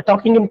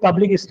 talking in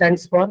public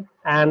stands for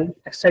and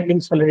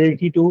extending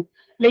solidarity to,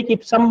 like,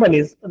 if someone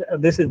is,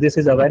 this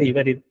is a very,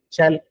 very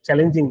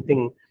challenging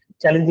thing,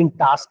 challenging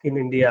task in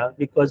India,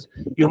 because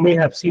you may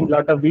have seen a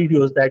lot of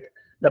videos that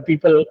the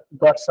people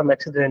got some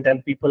accident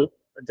and people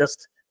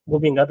just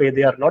moving away.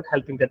 They are not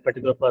helping that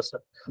particular person.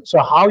 So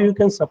how you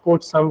can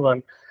support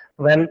someone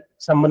when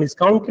someone is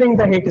countering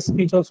the hate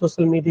speech on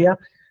social media,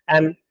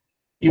 and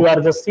you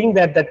are just seeing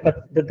that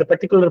the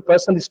particular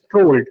person is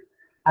trolled,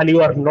 and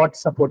you are not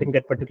supporting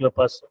that particular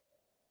person.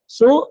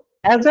 So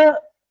as a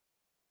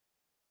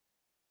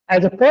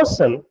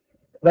person,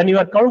 when you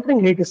are countering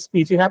hate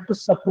speech, you have to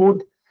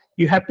support,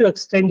 you have to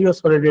extend your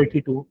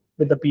solidarity to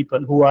with the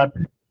people who are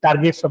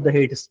targets of the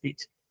hate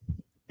speech.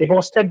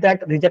 Demonstrate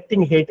that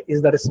rejecting hate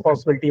is the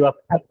responsibility of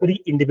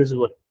every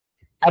individual.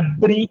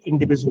 Every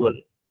individual.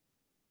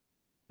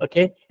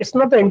 Okay, it's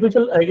not the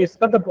individual. It's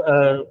not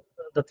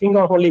the thing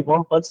of only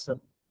one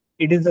person.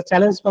 It is a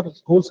challenge for the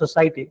whole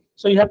society.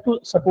 So you have to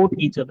support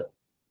each other.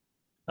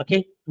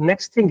 Okay.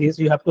 Next thing is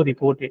you have to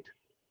report it.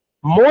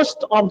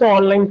 Most of the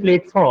online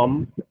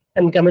platform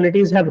and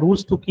communities have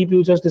rules to keep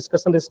users'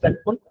 discussion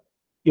respectful.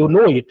 You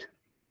know it.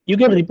 You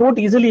can report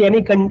easily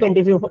any content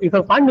if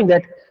you're finding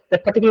that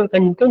that particular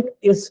content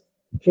is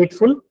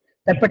hateful,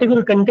 that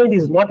particular content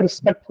is not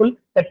respectful,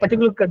 that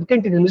particular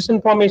content is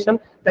misinformation,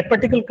 that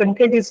particular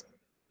content is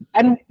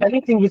and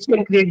anything which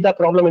can create the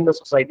problem in the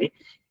society.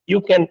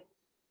 You can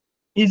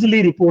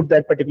easily report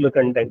that particular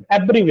content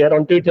everywhere,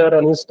 on Twitter,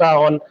 on Insta,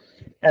 on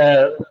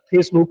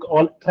Facebook,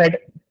 on Thread,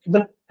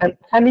 even and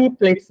any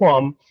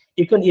platform.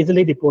 You can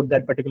easily report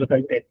that particular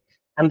content,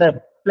 and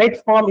the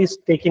platform is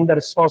taking the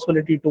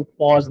responsibility to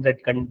pause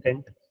that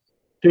content,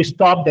 to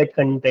stop that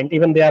content.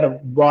 Even they are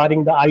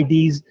barring the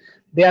IDs,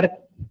 they are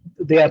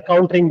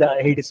countering the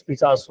hate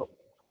speech also.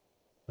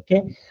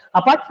 Okay.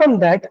 Apart from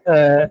that,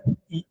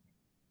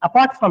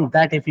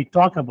 if we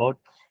talk about,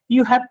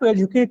 you have to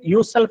educate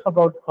yourself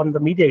about on the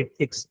media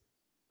ethics.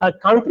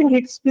 Countering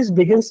hate speech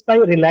begins by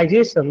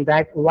realization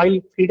that while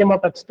freedom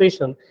of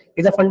expression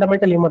is a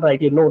fundamental human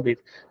right, you know this.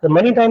 The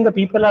many times the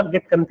people are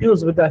get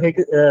confused with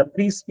the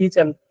free speech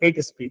and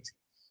hate speech.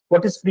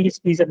 What is free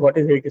speech and what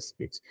is hate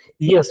speech?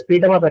 Yes,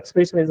 freedom of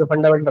expression is a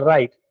fundamental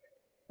right.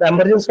 The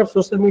emergence of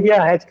social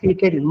media has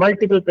created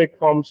multiple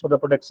platforms for the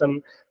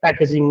production,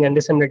 packaging, and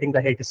disseminating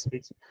the hate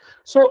speech.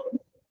 So,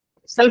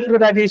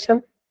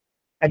 self-realization,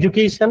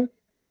 education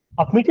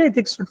of media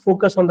ethics should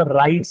focus on the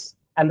rights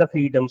and the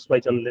freedoms by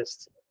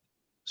journalists.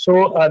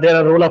 So, there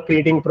are a role of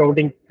creating,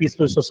 promoting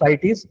peaceful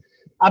societies.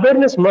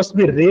 Awareness must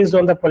be raised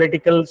on the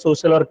political,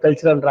 social, or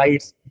cultural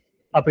rights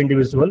of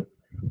individual.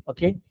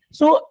 Okay,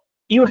 so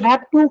you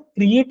have to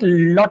create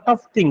lot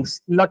of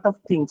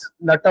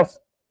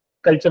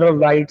cultural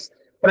rights,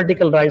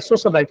 political rights,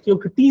 social rights. You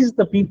have to teach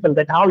the people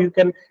that how you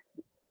can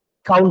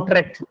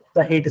counteract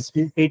the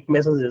hate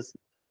messages.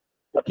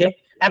 Okay,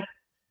 and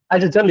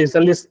as a journalist,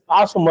 journalists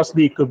also must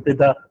be equipped with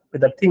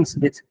the things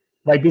which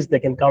they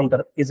can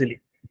counter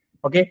easily.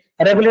 Okay,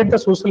 regulate the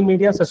social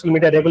media. Social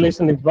media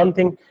regulation is one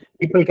thing.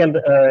 People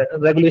can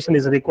regulation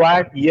is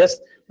required. Yes,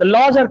 the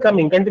laws are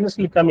coming,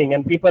 continuously coming,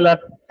 and people are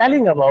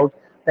telling about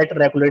that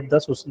regulate the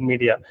social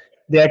media.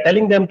 They are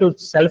telling them to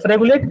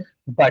self-regulate,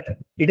 but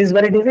it is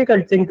very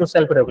difficult thing to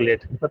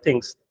self-regulate the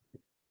things.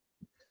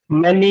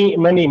 Many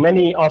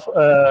of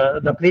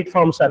the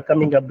platforms are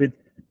coming up with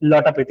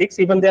lot of ethics.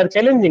 Even they are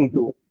challenging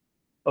too.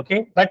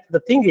 Okay, but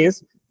the thing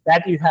is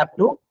that you have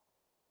to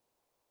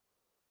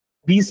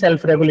be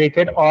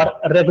self-regulated or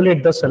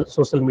regulate the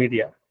social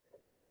media.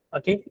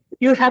 Okay,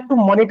 you have to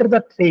monitor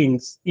the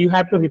trends. You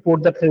have to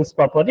report the trends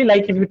properly.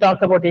 Like if you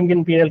talk about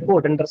Indian Penal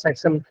Code under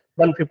section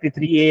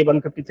 153A,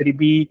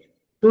 153B,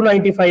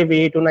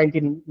 295A,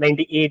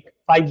 298,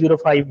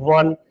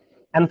 5051,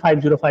 and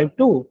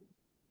 5052.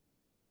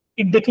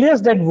 It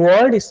declares that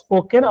word is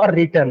spoken or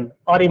written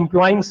or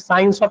implying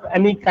signs of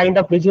any kind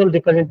of visual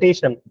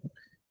representation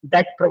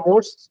that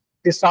promotes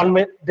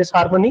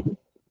disharmony,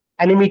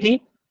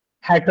 enmity,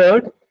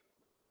 hatred,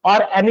 or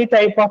any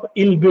type of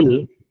ill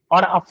will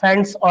or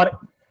offense or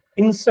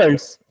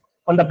insults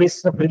on the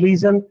basis of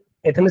religion,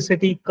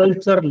 ethnicity,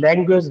 culture,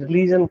 language,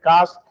 religion,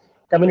 caste,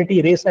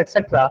 community, race,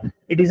 etc.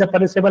 It is a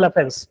punishable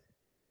offense.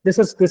 This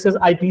is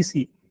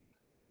IPC.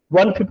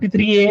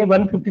 153A,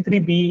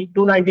 153B,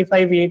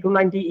 295A,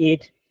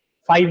 298,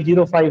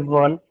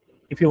 5051.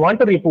 If you want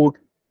to report,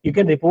 you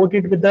can report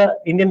it with the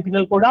Indian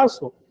Penal Code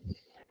also.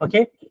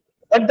 Okay,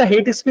 but the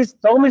hate speech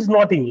term is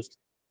not used.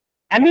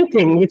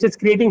 Anything which is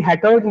creating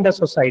hatred in the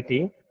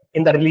society,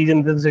 in the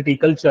religion, ethnicity,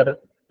 culture,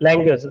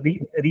 language,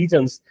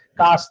 regions,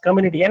 caste,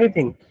 community,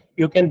 anything,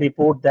 you can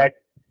report that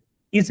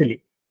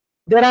easily.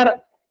 There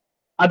are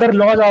other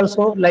laws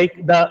also,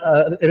 like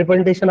the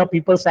Representation of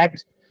People's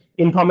Act,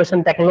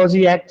 Information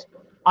Technology Act,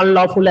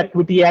 Unlawful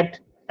Activity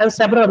Act, and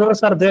several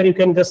others are there. You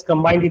can just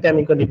combine it and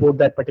you can report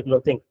that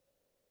particular thing.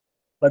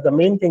 But the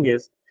main thing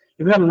is,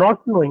 if you are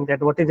not knowing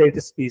that what is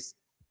hate speech,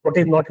 what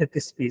is not hate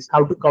speech,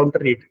 how to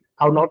counter it,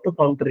 how not to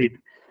counter it,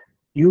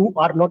 you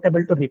are not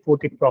able to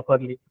report it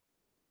properly.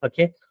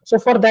 Okay, so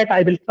for that,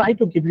 I will try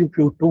to give you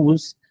few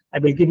tools. I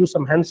will give you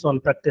some hands-on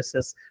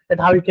practices that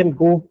how you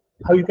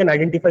can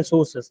identify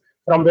sources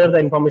from where the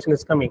information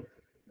is coming.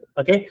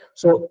 Okay,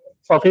 so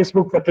for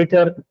Facebook, for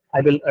Twitter,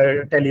 I will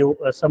tell you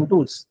some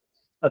tools.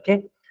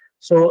 Okay,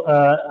 so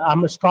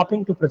I'm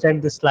stopping to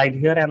present this slide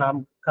here, and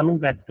I'm coming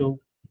back to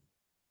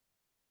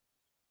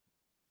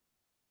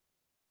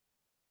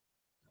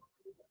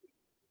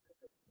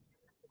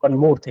one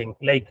more thing.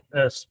 Like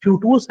few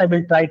tools, I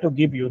will try to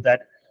give you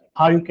that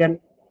how you can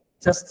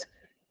just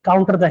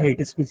counter the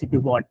hate speech if you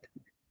want.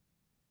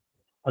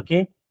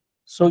 Okay,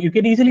 so you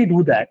can easily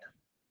do that.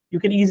 You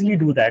can easily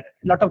do that.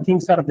 A lot of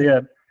things are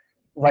there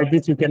by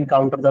which you can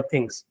counter the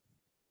things.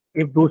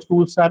 If those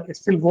tools are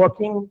still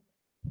working,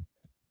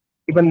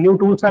 even new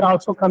tools are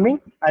also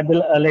coming. I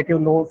will let you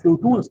know a few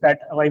tools that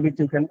by which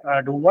you can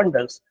do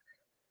wonders.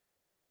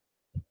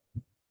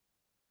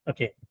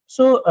 Okay,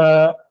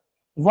 so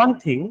one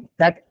thing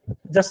that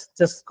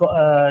just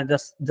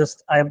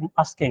I am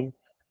asking,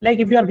 like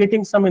if you are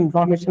getting some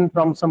information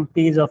from some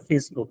page of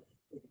Facebook,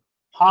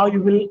 how you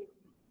will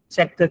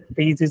check that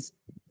page is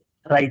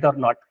right or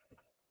not?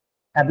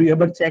 Have you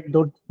ever checked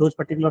those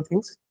particular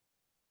things?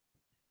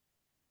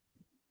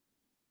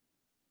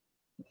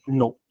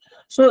 No.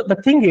 So the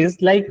thing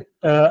is, like,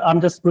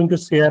 I'm just going to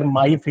share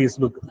my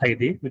Facebook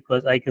ID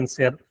because I can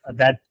share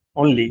that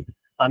only.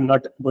 I'm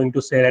not going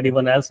to share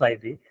anyone else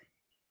ID.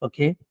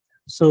 Okay.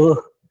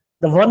 So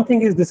the one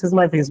thing is, this is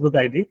my Facebook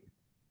ID.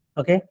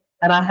 Okay.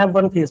 And I have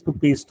one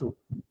Facebook page too.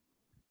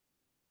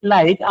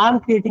 Like, I'm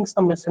creating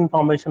some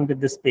misinformation with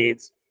this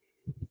page.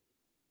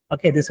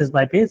 Okay. This is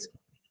my page.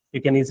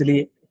 You can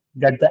easily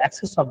get the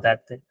access of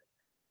that thing.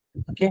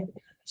 Okay.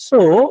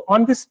 So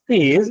on this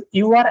page,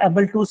 you are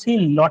able to see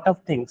lot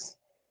of things.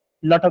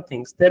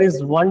 There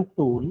is one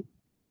tool,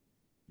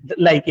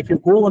 like if you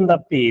go on the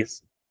page,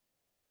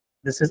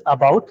 this is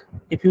about.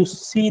 If you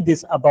see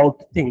this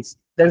about things,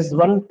 there is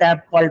one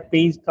tab called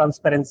page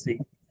transparency.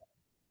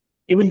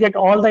 You will get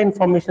all the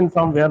information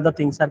from where the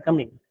things are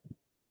coming.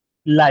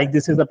 Like,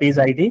 this is the page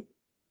ID.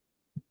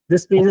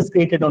 This page is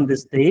created on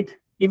this date.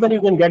 Even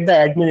you can get the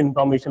admin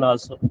information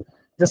also.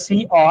 Just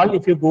see all.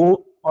 If you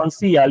go on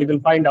see all, you will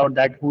find out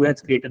that who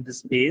has created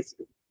this page,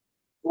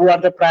 who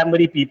are the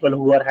primary people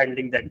who are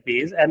handling that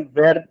page, and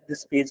where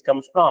this page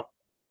comes from.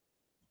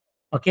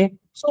 Okay.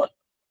 So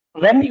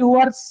when you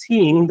are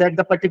seeing that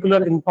the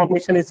particular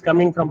information is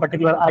coming from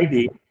particular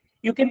ID,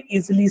 you can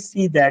easily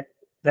see that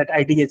that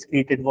ID is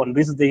created on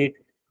which date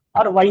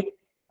or why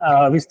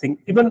which thing.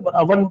 Even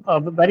one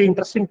very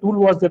interesting tool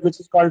was there, which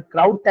is called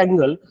Crowd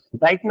Tangle.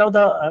 Right now,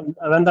 the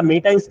when the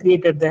meta is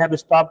created, they have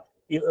stopped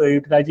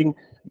utilizing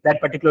that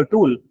particular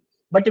tool.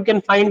 But you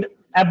can find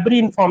every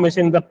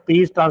information in the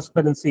page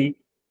transparency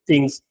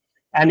things,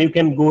 and you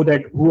can go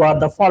that who are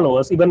the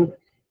followers. Even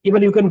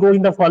you can go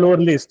in the follower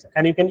list,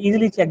 and you can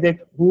easily check that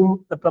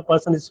whom the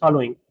person is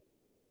following,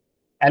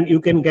 and you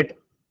can get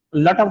a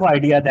lot of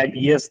idea that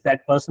yes,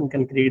 that person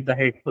can create the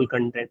hateful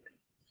content.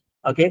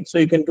 Okay, so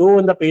you can go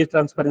in the page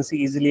transparency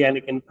easily, and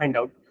you can find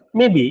out.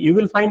 Maybe you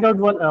will find out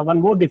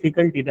one more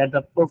difficulty, that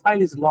the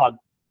profile is logged.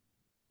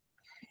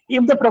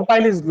 If the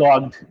profile is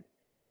logged,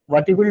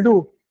 what you will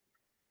do?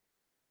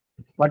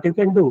 What you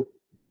can do?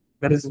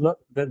 There is no.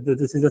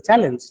 This is a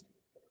challenge,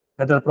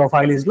 that the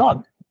profile is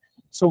logged.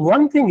 So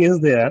one thing is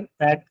there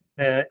that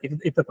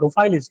if the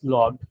profile is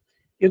logged,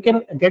 you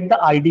can get the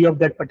ID of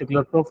that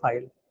particular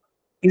profile.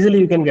 Easily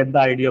you can get the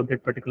ID of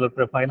that particular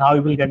profile. How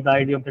you will get the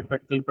ID of that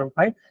particular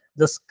profile?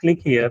 Just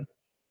click here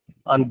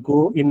and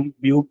go in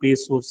view page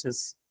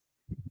sources.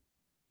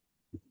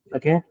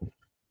 Okay.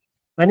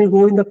 When you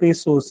go in the page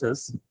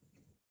sources,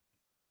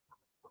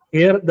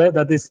 here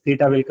this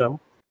data will come.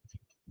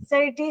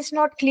 Sir, it is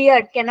not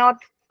clear. Cannot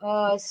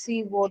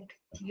see what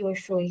you are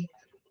showing.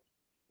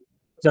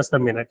 Just a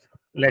minute.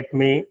 Let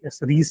me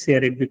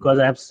reshare it because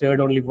I have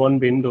shared only one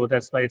window.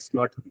 That's why it's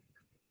not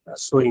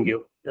showing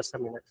you. Just a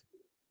minute.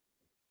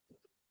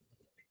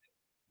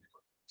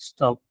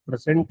 Stop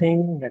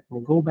presenting. Let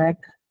me go back.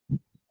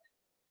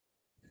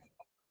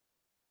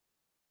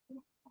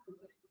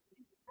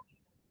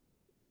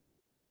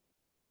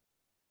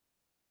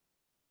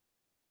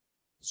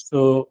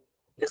 So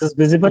this is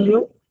visible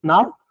you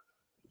now?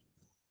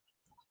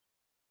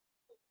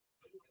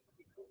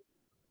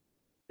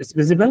 It's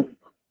visible?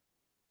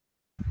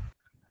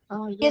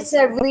 Yes,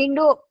 sir.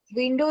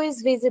 Window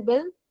is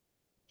visible.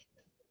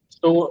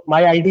 So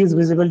my ID is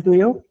visible to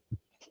you?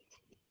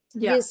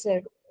 Yeah. Yes,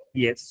 sir.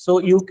 Yes. So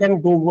you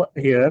can go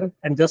here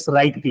and just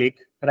right click,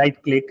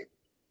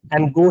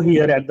 and go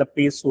here at the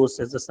page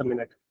sources. Just a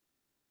minute.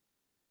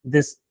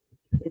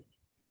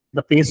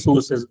 The page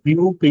sources,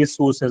 view page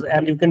sources,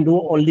 and you can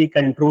do only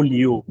Control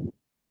U.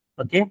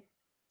 Okay.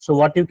 So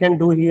what you can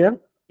do here,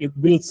 you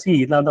will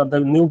see now that the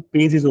new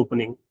page is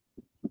opening.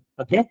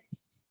 Okay.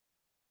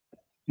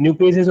 New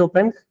page is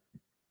opened.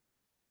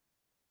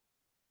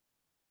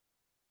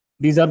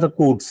 These are the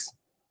codes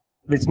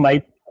which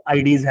my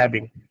ID is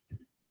having.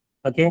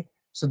 Okay.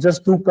 So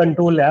just do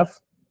Control F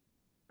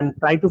and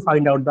try to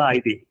find out the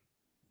ID.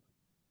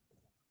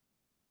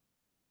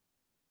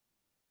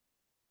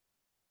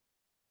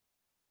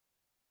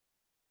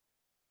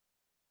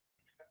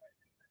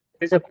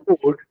 There is a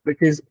code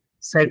which is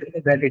said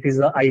that it is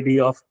the ID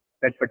of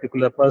that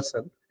particular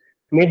person.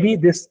 Maybe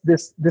this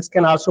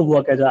can also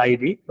work as an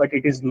ID, but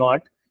it is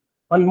not.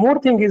 One more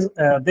thing is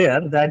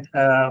there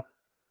that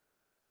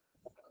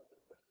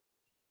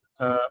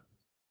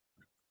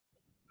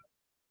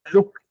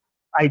look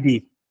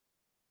ID.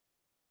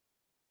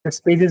 This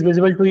page is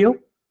visible to you?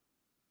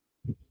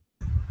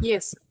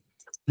 Yes.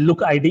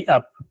 Look ID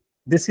up.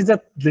 This is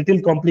a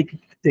little complicated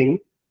thing.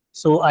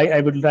 So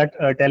I will not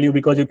tell you,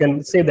 because you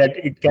can say that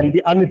it can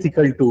be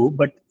unethical too,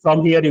 but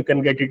from here you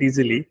can get it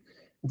easily.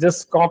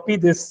 Just copy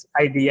this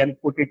ID and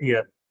put it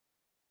here.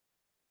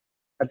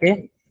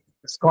 Okay,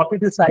 just copy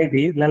this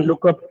ID, then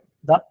look up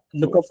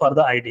for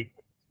the ID.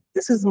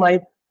 This is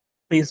my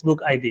Facebook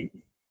ID.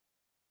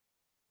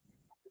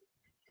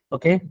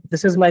 Okay,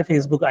 this is my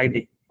Facebook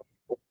ID.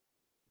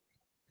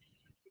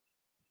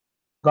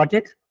 Got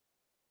it?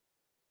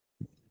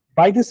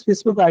 By this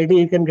Facebook ID,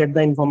 you can get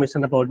the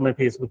information about my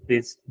Facebook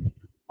page,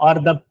 or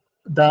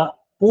the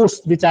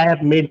post which I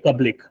have made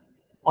public.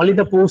 Only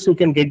the post you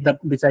can get, the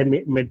which I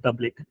made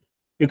public.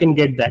 You can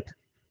get that.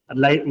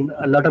 Like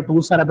a lot of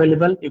tools are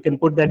available. You can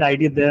put that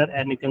ID there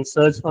and you can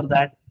search for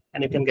that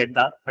and you can get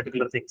the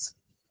particular things.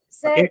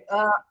 Sir, Okay.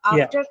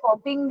 after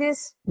copying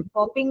this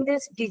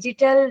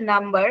digital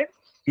number,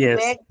 Yes.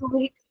 where do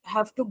we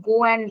have to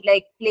go and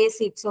like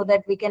place it so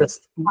that we can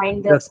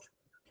find the?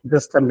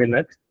 Just a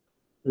minute.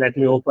 Let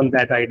me open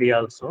that ID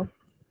also.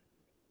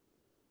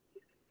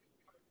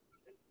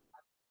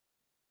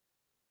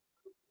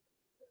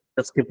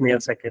 Just give me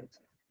a second.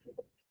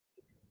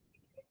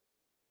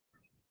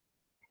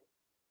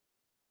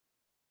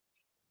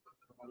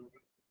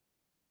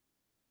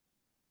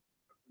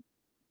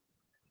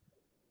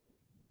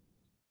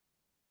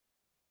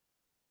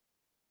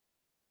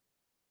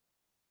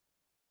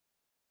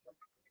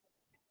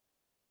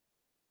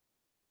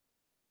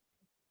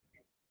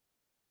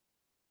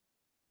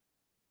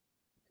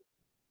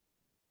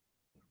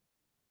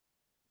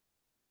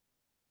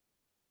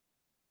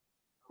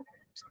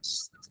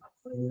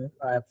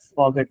 I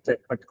forget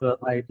that particular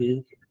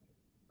ID.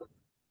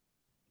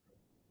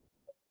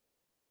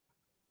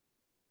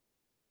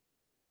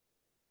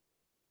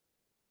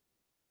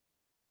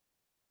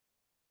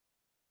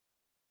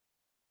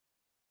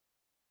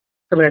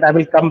 So wait, I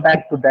will come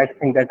back to that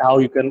thing, that how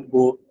you can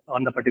go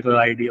on the particular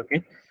ID.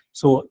 Okay.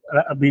 So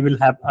we will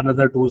have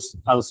another tools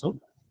also.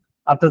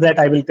 After that,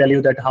 I will tell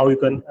you that how you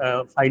can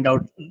find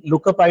out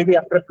lookup ID.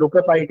 After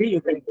lookup ID,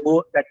 you can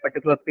go that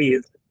particular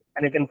page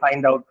and you can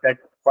find out that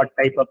what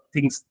type of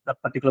things the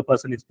particular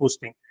person is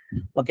posting.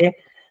 Okay.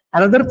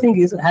 Another thing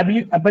is, have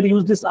you ever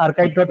used this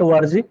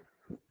archive.org?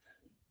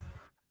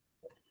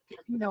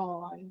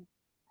 No.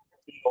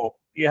 No,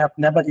 you have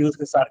never used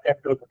this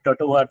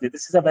archive.org.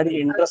 This is a very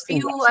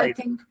interesting website. I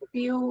think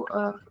Pew.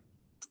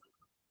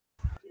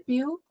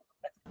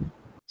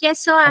 Yes,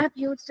 so I have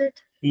used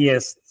it.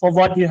 Yes. For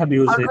what you have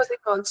used it?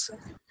 Also.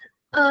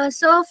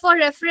 So for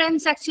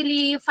reference,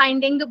 actually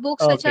finding the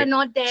books which are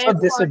not there.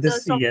 So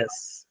this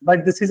yes,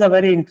 but this is a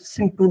very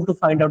interesting tool to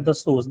find out the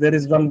source. There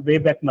is one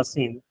Wayback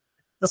Machine.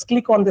 Just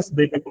click on this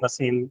Wayback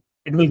Machine.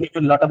 It will give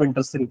you a lot of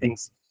interesting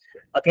things.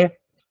 Okay,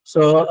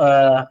 so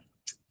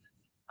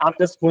I'm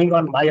just going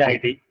on my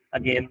ID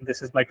again.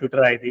 This is my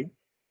Twitter ID.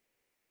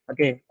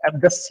 Okay,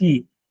 I've just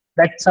see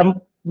that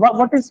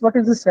what is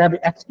this?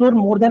 Explore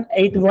more than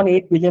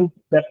 818 million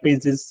web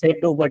pages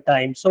saved over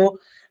time. So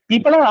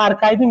people are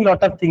archiving a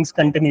lot of things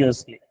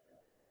continuously.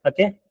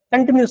 Okay,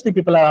 continuously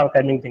people are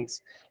archiving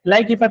things.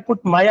 Like if I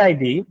put my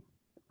ID,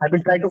 I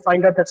will try to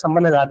find out that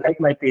someone has archived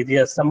my page.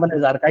 Yes, someone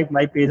has archived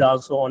my page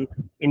also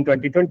in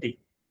 2020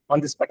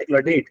 on this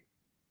particular date.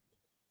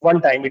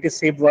 One time it is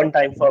saved one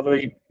time,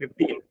 February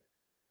 15,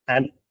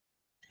 and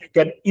you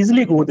can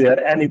easily go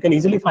there and you can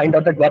easily find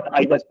out that what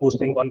I was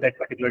posting on that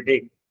particular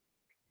day.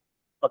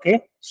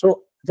 Okay,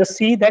 so just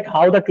see that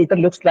how the Twitter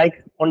looks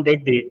like on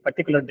that day,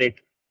 particular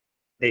date.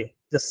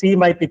 Just see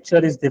my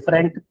picture is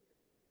different.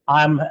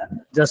 I'm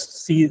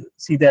just see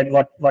that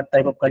what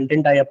type of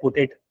content I have put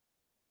it.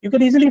 You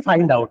can easily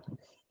find out.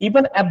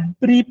 Even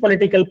every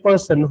political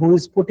person who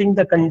is putting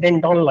the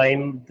content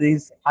online,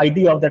 this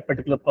ID of that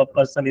particular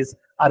person is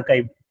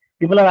archived.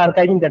 People are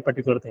archiving that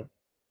particular thing.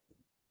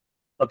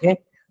 Okay,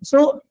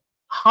 so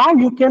how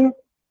you can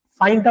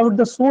find out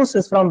the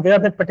sources from where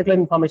that particular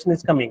information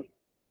is coming?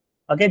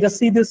 Okay, just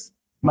see this.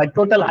 My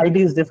total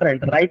ID is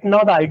different. Right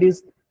now the ID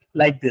is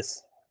like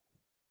this.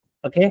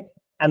 Okay,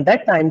 and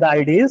that time the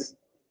ID is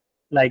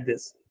like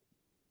this.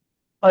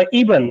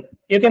 Even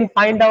you can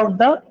find out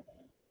the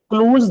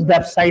closed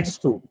websites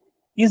too.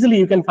 Easily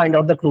you can find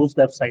out the closed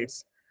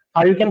websites.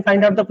 How you can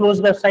find out the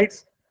closed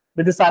websites?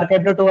 With this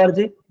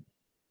archive.org.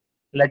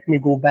 Let me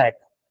go back.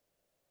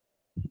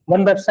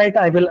 One website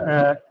I will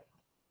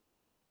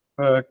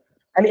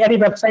any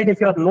website, if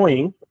you are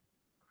knowing,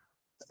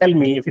 tell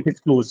me if it is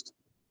closed.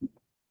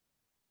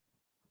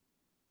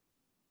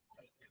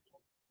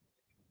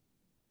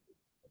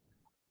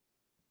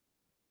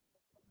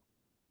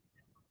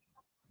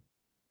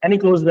 Any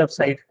closed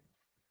website,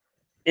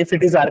 if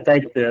it is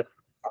archived there.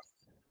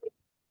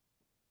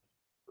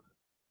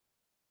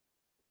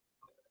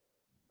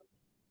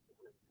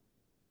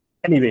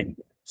 Anyway,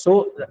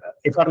 so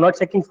if I'm not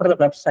checking for the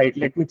website,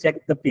 let me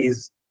check the page.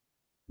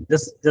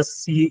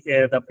 Just see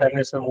the Prime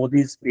Minister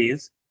Modi's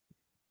page.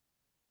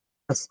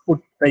 Just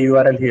put the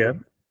URL here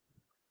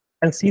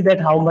and see that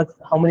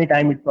how many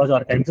time it was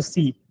archived. Just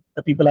see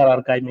the people are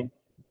archiving.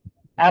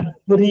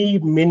 Every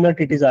minute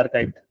it is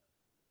archived.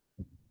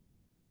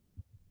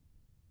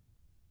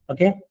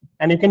 Okay,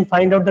 and you can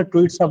find out the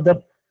tweets of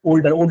the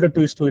older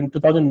tweets too. In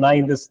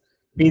 2009, this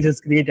page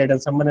is created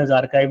and someone has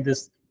archived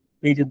this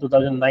page in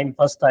 2009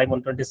 first time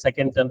on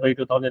 22nd January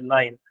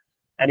 2009,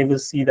 and you will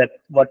see that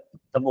what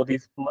the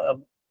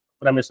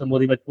Prime Minister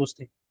Modi was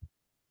posting.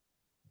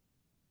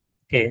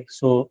 Okay,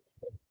 so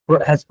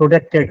has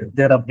protected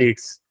their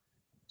updates.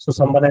 So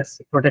someone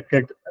has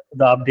protected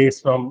the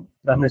updates from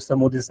Prime Minister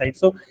Modi's side.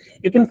 So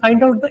you can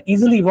find out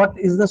easily what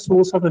is the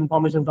source of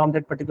information from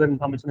that particular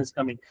information is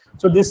coming.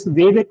 So this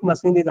Wayback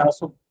Machine is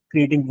also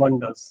creating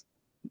wonders.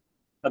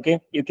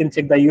 Okay, you can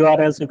check the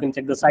URLs, you can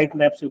check the site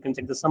maps, you can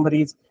check the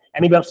summaries.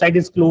 Any website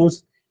is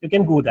closed, you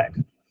can go that.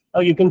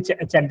 you can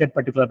check that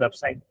particular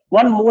website.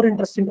 One more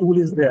interesting tool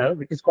is there,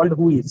 which is called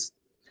Whois.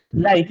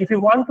 Like if you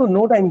want to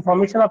know the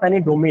information of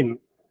any domain,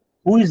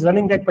 who is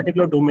running that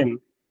particular domain,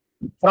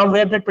 from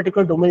where that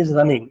particular domain is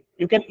running,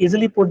 you can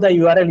easily put the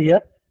URL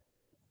here,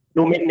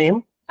 domain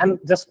name, and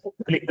just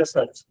click the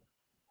search.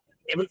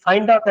 You will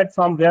find out that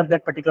from where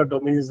that particular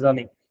domain is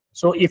running.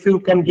 So if you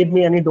can give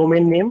me any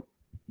domain name.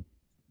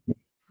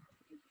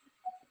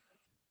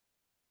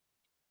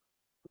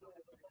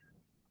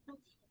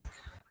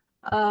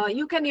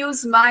 You can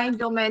use my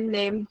domain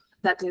name,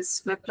 that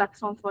is Web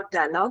Platform for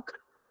Dialogue.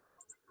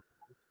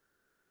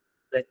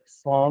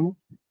 Platform,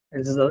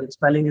 is the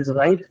spelling is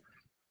right.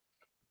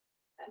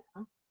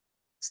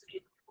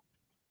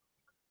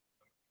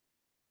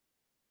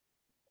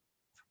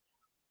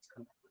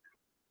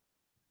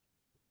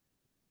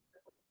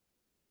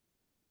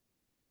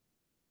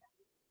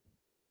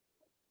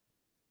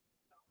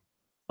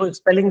 So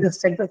spelling,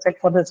 just check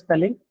for the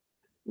spelling.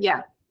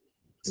 Yeah.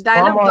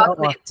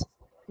 Dialogue.net.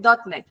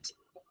 .net.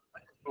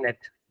 Net.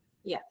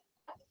 Yeah.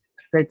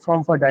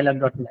 Platform for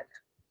dialogue.net.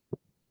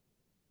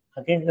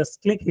 Okay,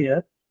 just click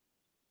here.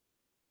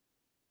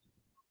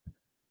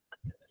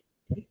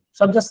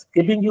 So I'm just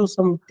giving you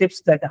some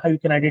tips that how you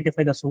can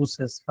identify the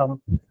sources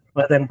from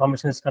where the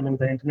information is coming.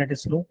 The internet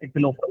is slow, it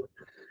will open.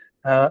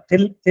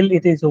 Till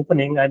it is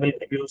opening, I will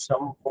give you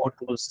some more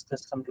tools.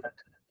 Just some that.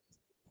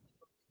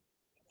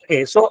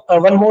 Okay, so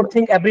one more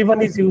thing,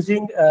 everyone is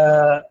using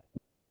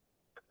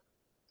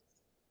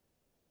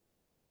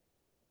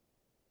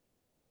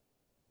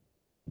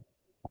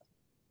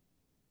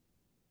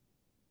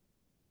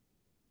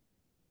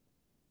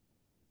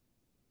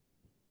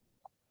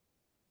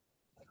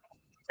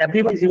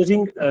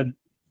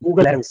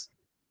Google Lens.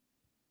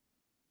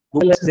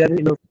 Google Lens is there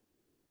in the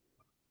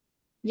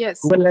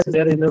Yes. Google Lens is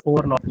there in the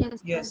or not?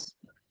 Yes.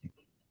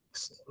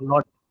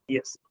 Not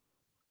yes.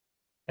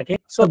 Okay,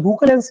 so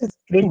Google Lens is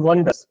creating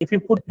wonders. If you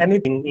put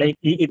anything, like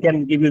it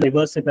can give you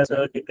reverse image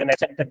search, you can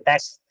extract the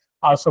text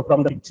also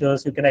from the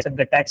pictures, you can extract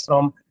the text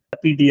from the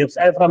PDFs,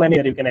 and from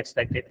anywhere you can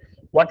extract it.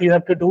 What you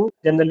have to do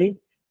generally,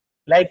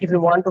 like if you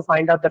want to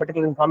find out the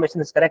particular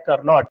information is correct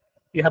or not,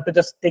 you have to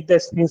just take the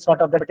screenshot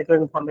of the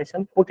particular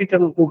information, put it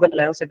in Google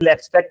Lens, it will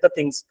extract the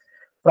things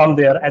from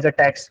there as a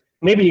text.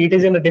 Maybe it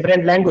is in a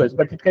different language,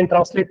 but it can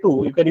translate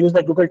too. You can use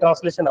the Google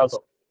translation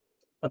also.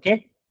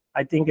 Okay,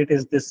 I think it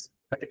is this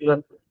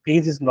particular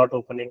page is not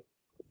opening.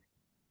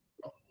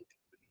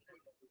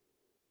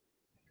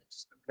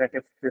 That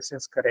if this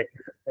is correct,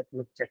 let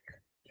me check.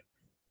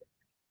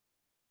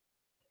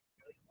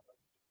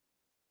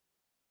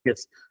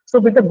 Yes. So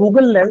with the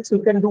Google Lens, you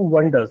can do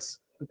wonders.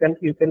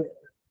 You can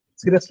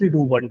seriously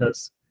do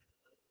wonders.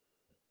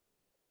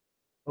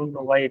 I don't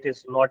know why it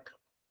is not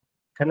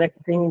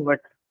connecting, but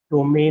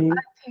domain.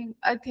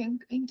 I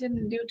think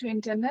due to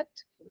internet.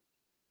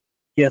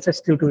 Yes,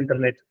 it's due to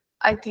internet.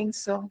 I think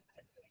so.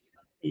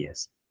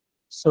 Yes.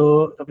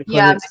 So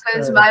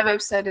because my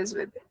website is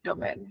with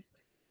domain.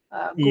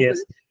 Google.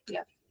 Yes.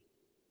 Yeah.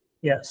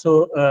 Yeah.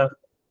 So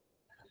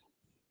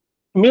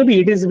maybe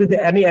it is with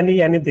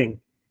anything.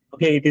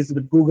 Okay, it is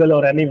with Google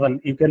or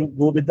anyone. You can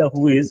go with the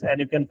Whois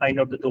and you can find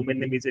out the domain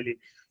name easily.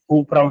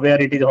 Who, from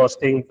where it is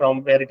hosting,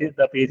 from where it is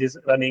the page is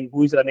running,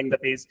 who is running the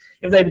page,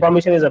 if the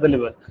information is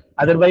available.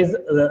 Otherwise,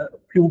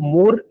 few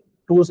more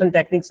tools and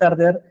techniques are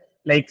there,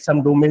 like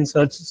some domain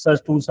search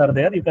tools are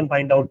there. You can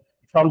find out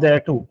from there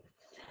too.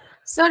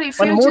 Sir, if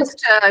you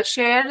just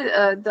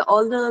share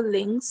all the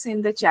links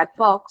in the chat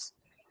box,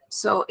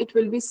 so it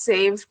will be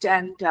saved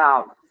and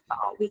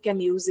we can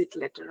use it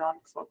later on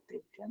for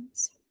the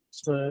interns.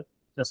 So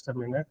just a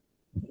minute.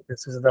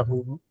 This is the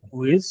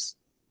Whois.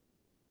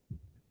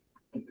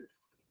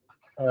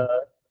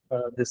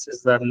 This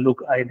is the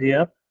look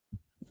idea.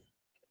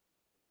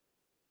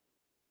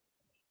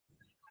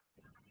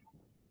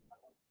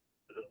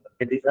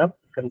 You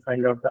can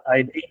find out the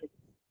ID.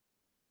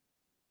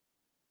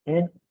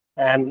 Okay.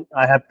 And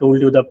I have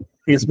told you the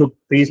Facebook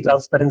page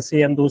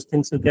transparency and those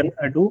things you can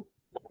do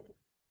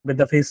with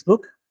the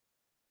Facebook.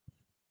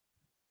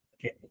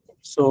 Okay.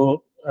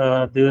 So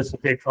there's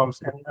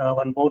platforms and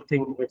one more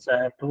thing which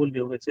I have told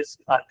you, which is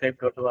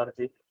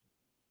archive.org.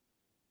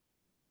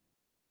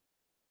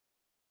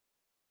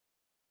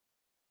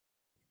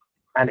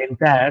 And in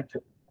that,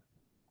 you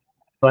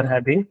are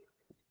having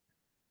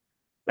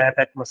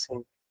Webpack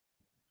machine.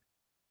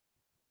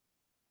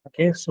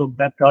 Okay, so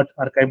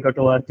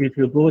web.archive.org. If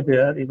you go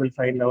there, you will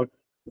find out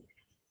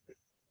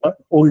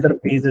older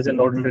pages and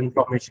older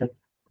information.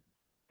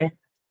 Okay,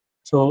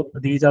 so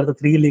these are the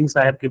 3 links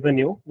I have given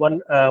you.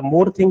 One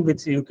more thing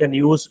which you can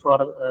use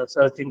for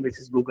searching, which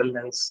is Google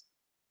Lens.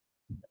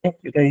 Okay,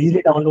 you can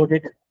easily download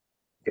it.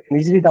 You can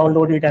easily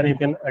download it and you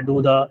can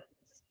do the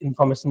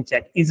information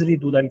check. Easily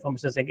do the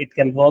information check. It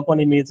can work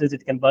on images,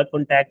 it can work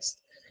on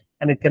text,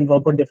 and it can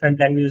work on different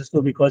languages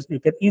too, because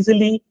you can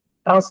easily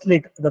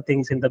translate the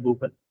things in the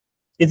Google.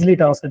 Easily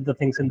translate the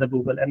things in the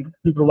Google, and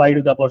will provide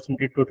you the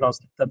opportunity to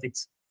translate the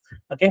things.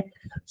 Okay,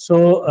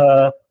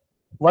 so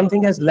one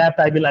thing has left.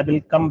 I will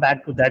come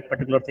back to that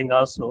particular thing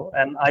also,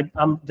 and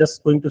I'm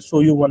just going to show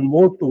you one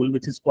more tool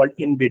which is called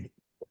InBid.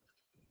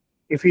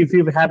 if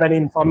you have any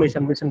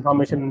information,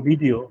 misinformation in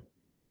video,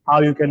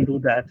 how you can do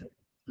that,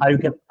 how you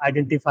can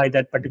identify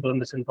that particular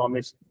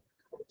misinformation.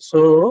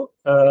 So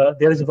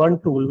there is one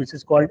tool which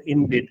is called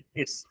InVid.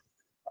 It's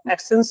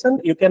extension.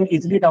 You can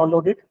easily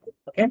download it.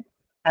 Okay,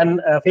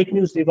 and fake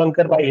news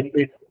debunker by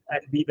InVid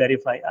and be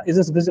verify. Is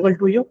this visible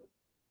to you?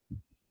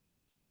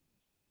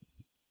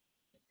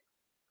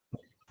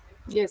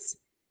 Yes.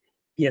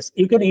 Yes,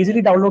 you can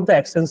easily download the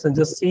extension.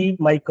 Just see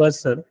my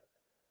cursor,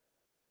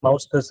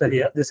 mouse cursor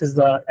here. This is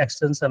the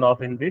extension of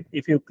InVid.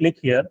 If you click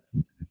here,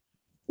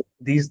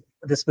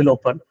 this will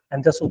open,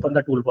 and just open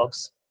the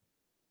toolbox.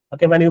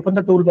 Okay, when you open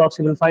the toolbox,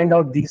 you will find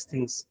out these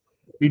things: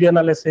 video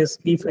analysis,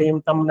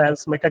 keyframe,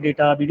 thumbnails,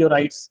 metadata, video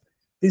rights.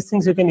 These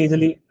things you can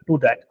easily do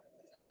that.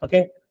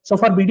 Okay, so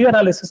for video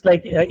analysis,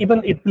 like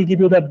even it will give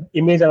you the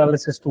image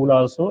analysis tool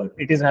also.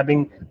 It is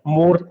having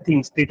more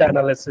things: data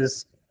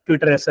analysis,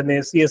 Twitter SNA,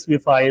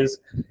 CSV files,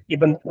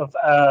 even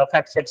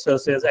fact check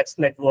sources, X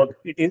network.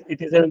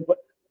 It is a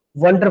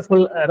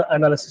wonderful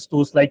analysis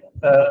tools like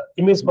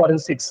image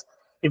forensics.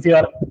 If you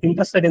are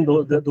interested in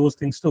those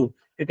things too,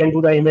 you can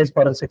do the image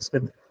forensics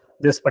with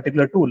this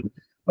particular tool.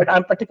 But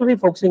I'm particularly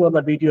focusing on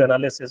the video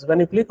analysis.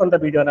 When you click on the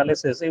video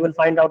analysis, you will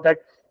find out that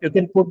you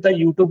can put the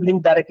YouTube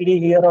link directly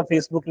here or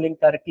Facebook link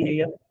directly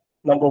here.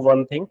 Number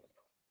one thing.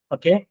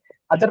 Okay.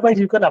 Otherwise,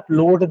 you can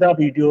upload the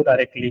video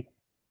directly.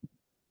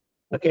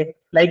 Okay.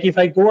 Like if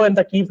I go in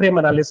the keyframe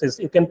analysis,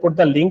 you can put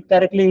the link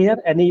directly here,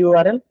 any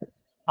URL.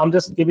 I'm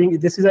just giving,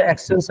 this is an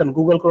extension,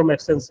 Google Chrome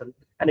extension,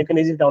 and you can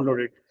easily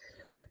download it.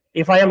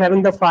 If I am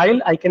having the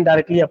file, I can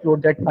directly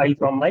upload that file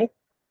from my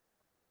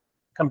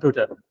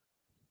computer.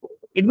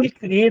 It will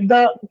create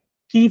the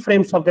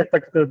keyframes of that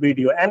particular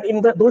video, and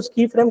in those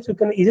keyframes, you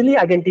can easily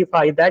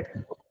identify that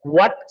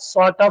what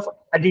sort of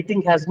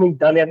editing has been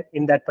done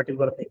in that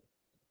particular thing.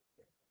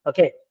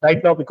 Okay,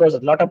 right now because a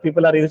lot of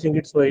people are using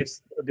it, so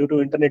it's due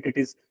to internet, it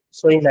is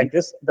showing like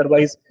this.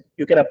 Otherwise,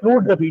 you can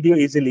upload the video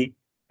easily,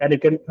 and you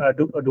can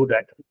do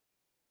that.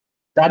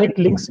 Direct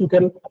links you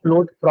can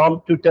upload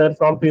from Twitter,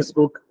 from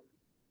Facebook.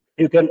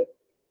 You can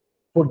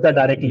put the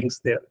direct links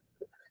there,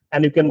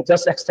 and you can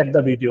just extract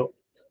the video.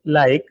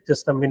 Like,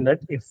 just a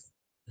minute, if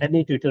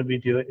any Twitter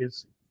video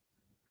is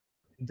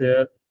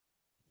there,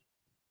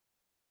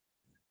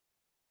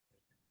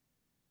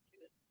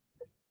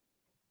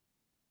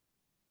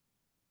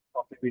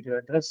 copy video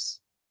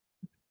address.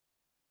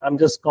 I'm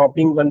just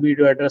copying one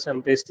video address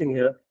and pasting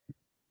here,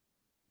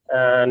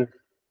 and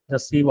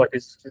just see what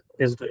it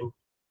is doing.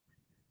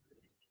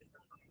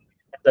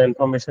 The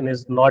information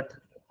is not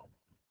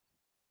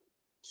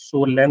so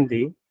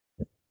lengthy.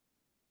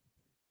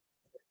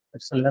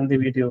 It's a lengthy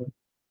video.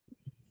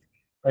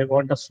 I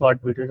want a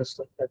short video, just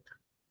like that.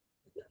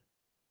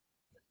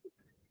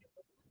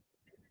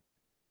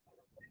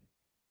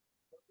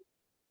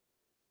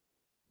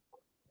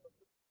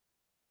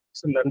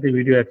 It's a lengthy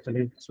video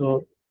actually.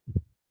 So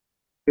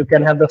you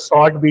can have the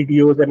short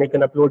videos and you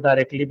can upload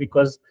directly,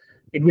 because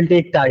it will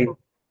take time.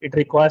 It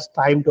requires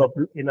time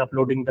to in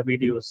uploading the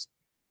videos.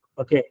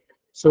 Okay,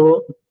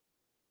 so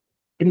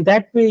in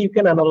that way you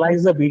can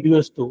analyze the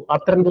videos too.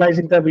 After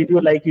analyzing the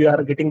video, like you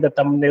are getting the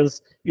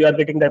thumbnails, you are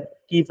getting the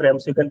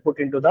keyframes, you can put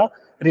into the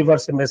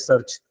reverse image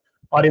search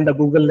or in the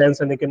Google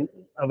Lens, and you can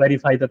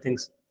verify the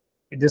things.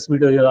 This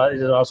video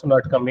is also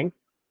not coming.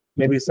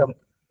 Maybe some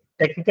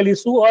technical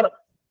issue, or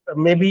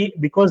maybe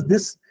because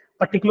this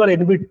particular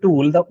InVid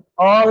tool,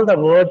 all the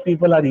word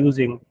people are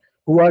using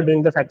who are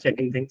doing the fact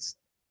checking things.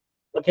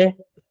 Okay,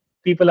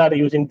 people are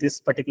using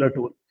this particular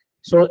tool.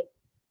 So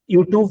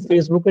YouTube,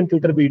 Facebook, and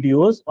Twitter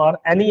videos, or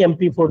any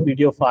MP4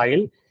 video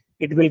file,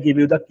 it will give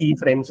you the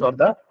keyframes or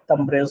the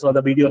thumbnails or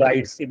the video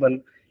rights,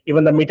 even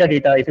the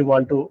metadata. If you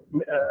want to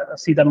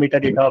see the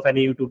metadata of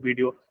any YouTube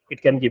video,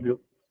 it can give you.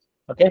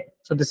 Okay,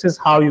 so this is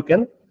how you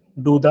can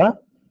do the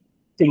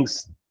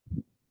things.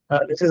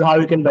 This is how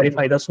you can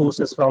verify the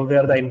sources from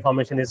where the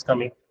information is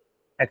coming,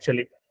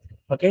 actually.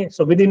 Okay,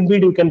 so within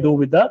InVid you can do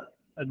with the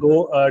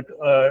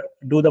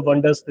do the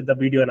wonders with the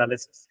video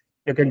analysis.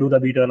 You can do the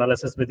video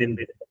analysis within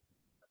InVid.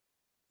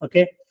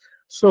 Okay,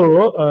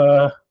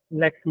 so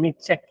let me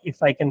check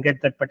if I can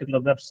get that particular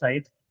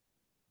website.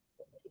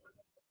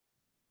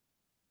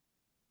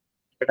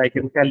 But I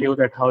can tell you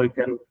that how you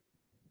can.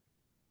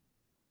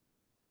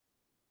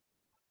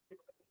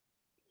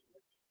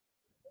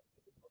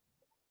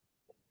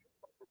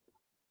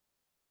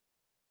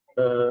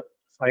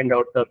 Find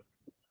out the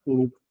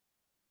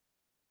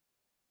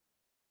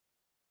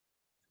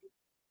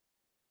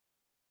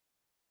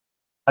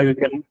how you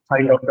can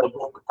find out the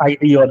book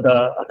ID or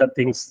the other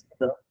things.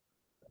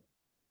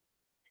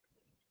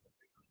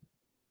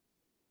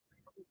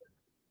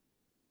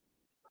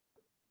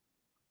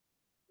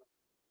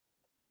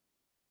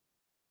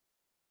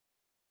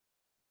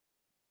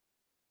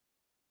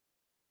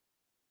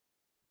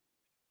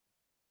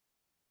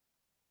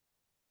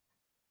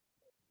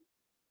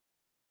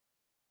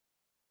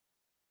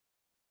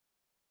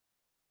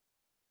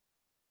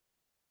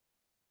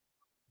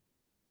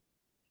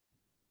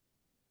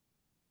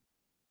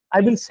 I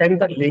will send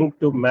the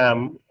link to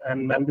ma'am,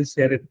 and ma'am will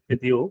share it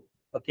with you.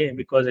 okay,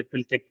 because it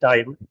will take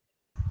time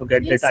to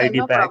get Yes, that sir, ID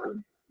no back.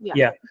 problem. Yeah.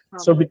 Yeah. no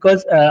So problem.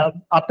 because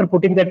after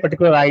putting that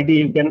particular ID,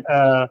 you can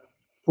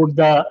put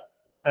the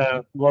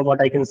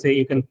what I can say,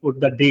 you can put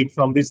the date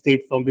from this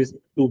date from this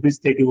to this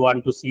date you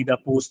want to see the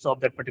posts of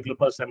that particular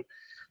person.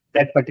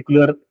 That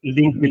particular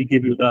link will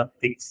give you the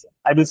things.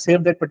 I will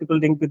save that particular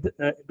link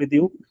with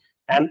you,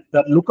 and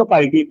the lookup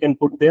ID you can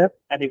put there,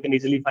 and you can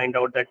easily find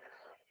out that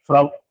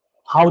from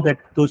how that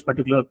those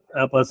particular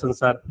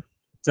persons are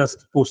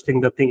just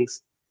posting the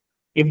things.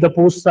 If the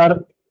posts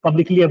are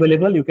publicly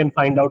available, you can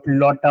find out a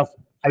lot of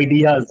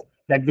ideas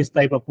that which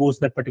type of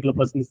post that particular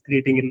person is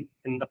creating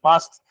in the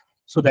past,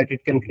 so that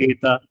it can create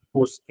the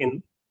post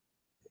in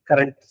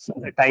current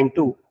time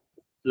too,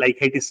 like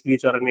hate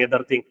speech or any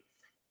other thing.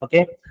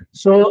 Okay,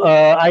 so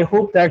I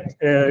hope that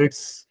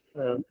it's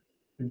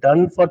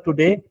done for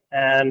today,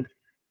 and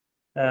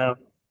uh,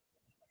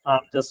 I'm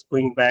just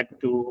going back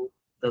to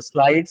the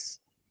slides.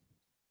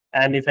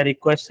 And if any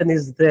question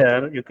is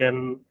there, you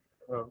can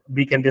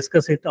we can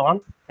discuss it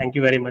on. Thank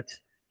you very much.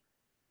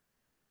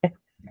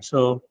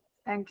 So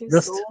Thank you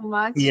just so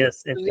much.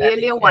 yes, if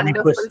Really a any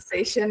wonderful question.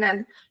 session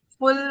and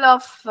full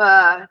of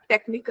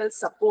technical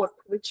support,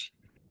 which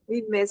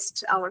we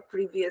missed our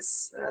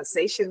previous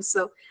session.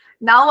 So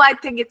now I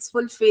think it's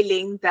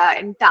fulfilling the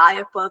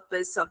entire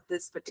purpose of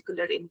this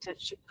particular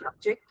internship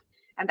project.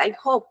 And I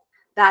hope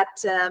that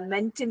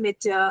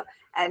Mentimeter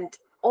and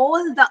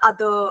all the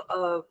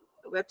other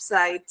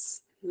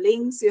websites,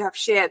 links you have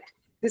shared,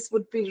 this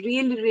would be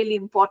really, really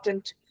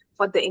important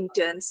for the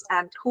interns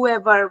and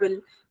whoever will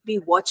be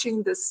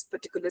watching this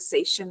particular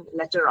session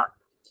later on.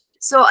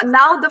 So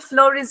now the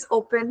floor is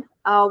open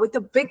with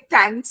a big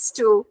thanks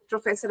to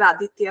Professor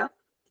Aditya.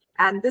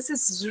 And this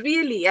is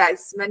really,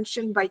 as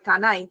mentioned by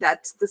Kanai,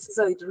 that this is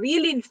a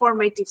really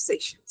informative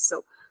session.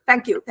 So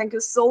thank you. Thank you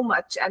so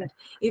much. And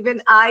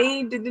even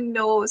I didn't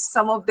know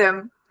some of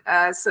them.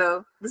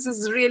 So this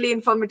is really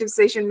informative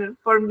session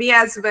for me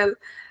as well.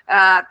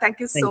 Thank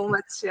you so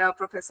much,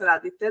 Professor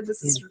Aditya.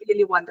 This is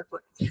really wonderful.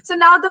 So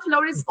now the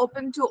floor is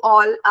open to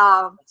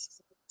all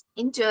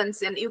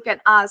interns, and you can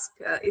ask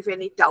if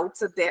any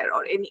doubts are there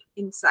or any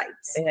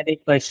insights. Any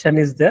question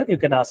is there, you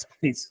can ask,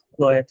 please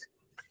go ahead.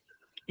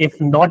 If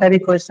not any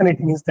question, it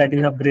means that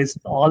you have raised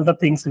all the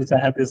things which I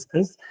have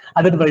discussed.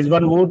 Otherwise,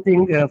 one more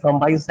thing from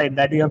my side,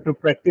 that you have to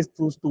practice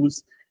those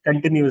tools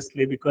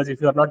continuously, because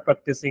if you are not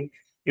practicing,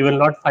 you will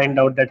not find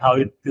out that how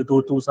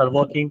those tools are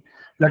working.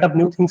 A lot of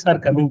new things are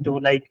coming to,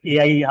 like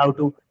AI, how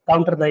to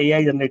counter the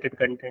AI generated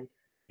content.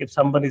 If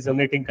someone is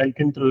generating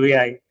content through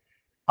AI,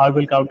 how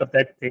will counter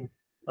that thing?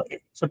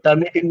 Okay, so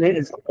terminating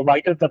is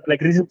vital, the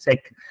plagiarism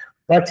check,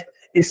 but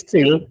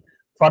still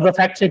for the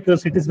fact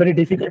checkers, it is very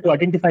difficult to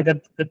identify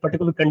that the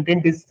particular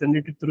content is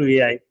generated through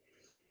AI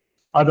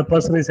or the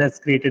person has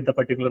created the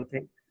particular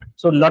thing.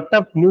 So a lot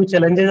of new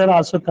challenges are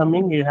also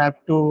coming. You have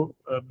to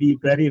be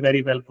very,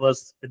 very well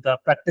versed with the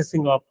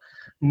practicing of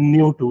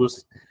new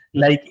tools.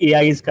 Like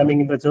AI is coming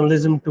in the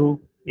journalism too.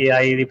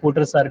 AI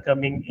reporters are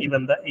coming,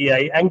 even the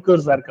AI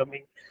anchors are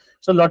coming.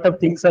 So a lot of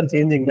things are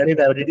changing, very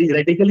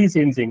radically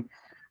changing.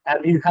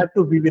 And you have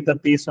to be with the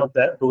pace of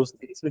those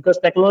things, because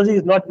technology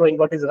is not knowing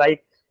what is right,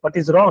 what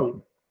is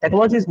wrong.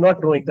 Technology is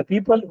not knowing. The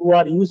people who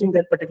are using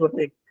that particular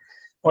thing,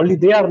 only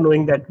they are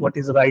knowing that what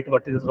is right,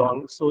 what is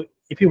wrong. So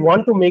if you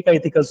want to make an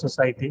ethical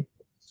society,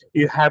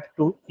 you have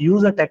to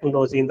use the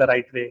technology in the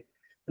right way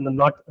and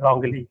not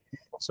wrongly.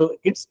 So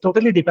it's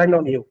totally depend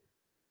on you,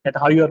 that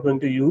how you are going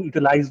to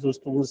utilize those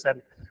tools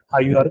and how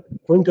you are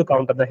going to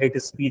counter the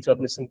hate speech or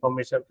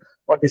misinformation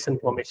or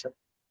disinformation.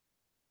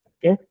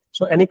 Okay,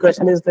 so any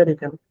question is there, you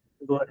can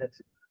go ahead.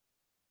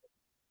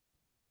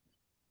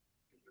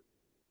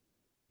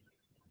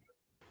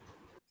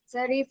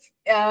 Sir,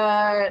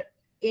 if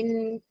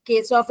in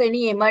case of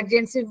any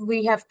emergency,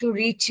 we have to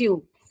reach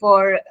you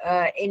for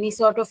any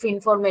sort of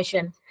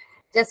information,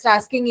 just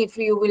asking if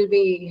you will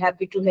be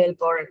happy to help.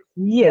 Or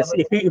yes,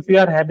 if you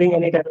are having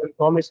any type of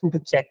information to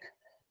check,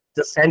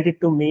 just send it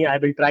to me. I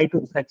will try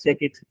to fact check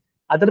it.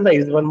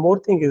 Otherwise, one more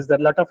thing is that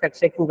a lot of fact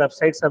checking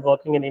websites are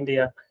working in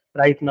India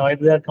right now, and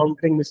they are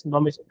countering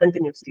misinformation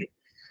continuously.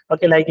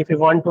 Okay, like if you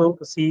want to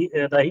see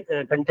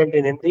the content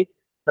in Hindi,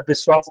 the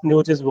Biswas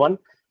News is one,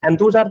 and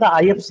those are the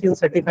IFCN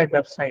certified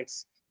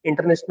websites,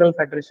 International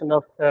Federation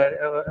of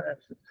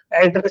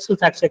International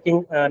Fact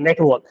Checking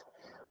Network.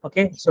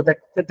 Okay, so that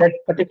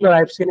particular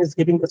IFCN is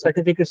giving the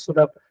certificates to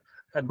the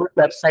good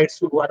websites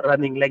who are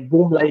running, like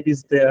Boom Live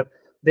is there.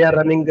 They are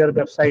running their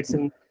websites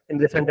in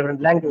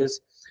different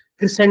languages.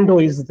 Crescendo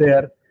is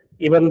there.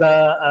 Even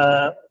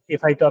the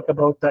if I talk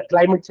about the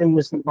climate change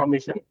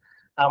misinformation,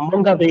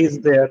 Mongaway is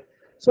there.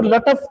 So a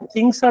lot of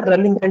things are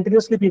running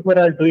continuously. People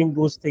are doing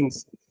those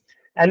things,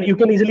 and you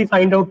can easily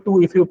find out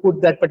too, if you put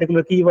that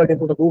particular keyword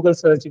into the Google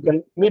search. You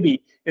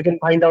can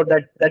find out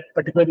that that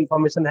particular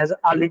information has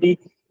already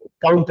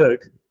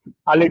countered,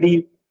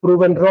 already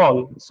proven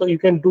wrong. So you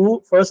can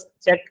do first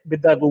check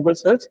with the Google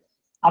search.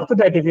 After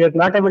that, if you are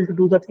not able to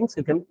do the things,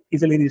 you can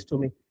easily reach to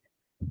me.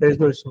 There is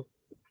no issue.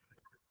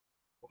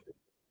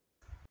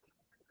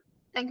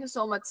 Thank you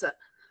so much, sir.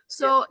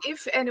 So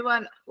if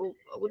anyone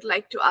would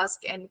like to ask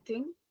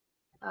anything,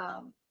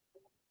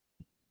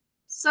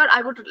 sir,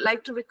 I would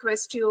like to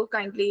request you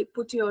kindly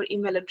put your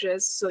email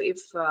address. So if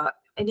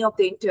any of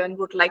the intern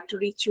would like to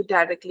reach you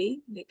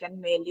directly, they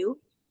can mail you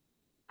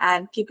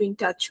and keep in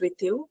touch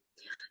with you.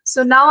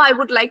 So now I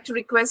would like to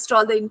request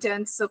all the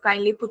interns, so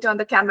kindly put on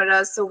the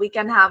camera so we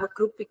can have a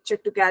group picture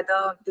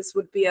together. This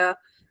would be a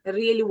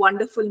really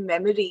wonderful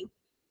memory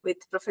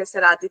with Professor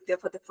Aditya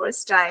for the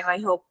first time. I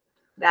hope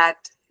that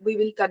we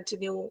will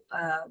continue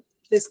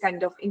this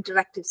kind of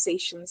interactive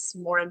sessions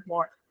more and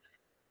more,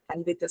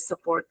 and with the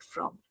support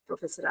from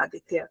Professor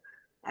Aditya.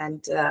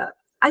 And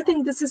I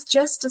think this is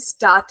just a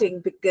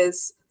starting,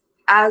 because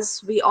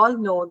as we all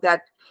know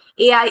that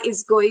AI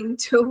is going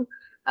to,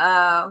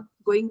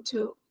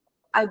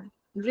 I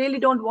really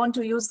don't want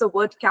to use the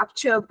word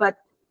capture, but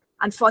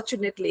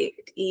unfortunately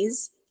it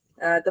is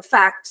the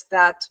fact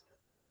that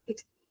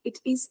it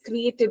is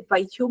created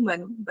by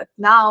human, but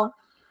now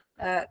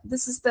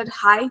this is that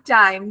high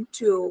time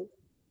to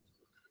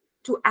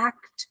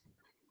act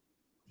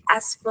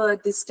as per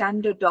the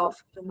standard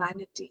of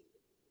humanity,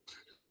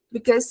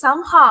 because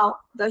somehow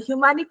the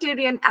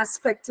humanitarian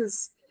aspect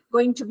is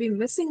going to be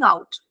missing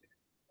out,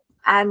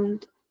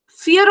 and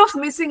fear of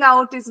missing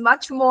out is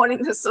much more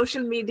in the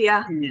social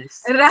media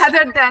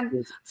rather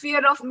than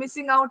fear of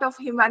missing out of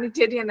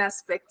humanitarian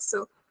aspects.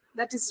 So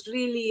that is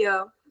really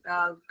a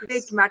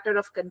great matter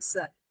of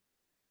concern.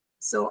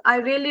 So I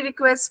really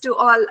request to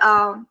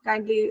all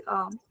kindly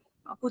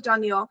put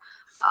on your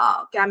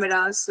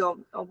camera so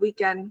we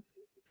can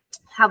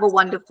have a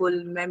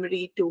wonderful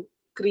memory to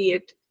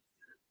create.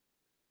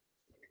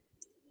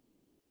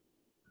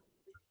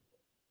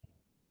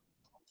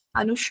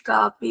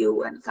 Anushka,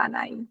 Piyu, and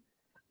Kanai.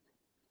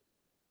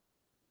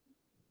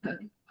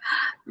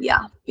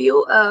 Yeah,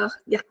 Piyu.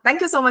 Yeah, thank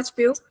you so much,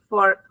 Piyu,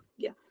 for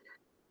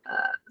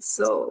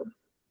so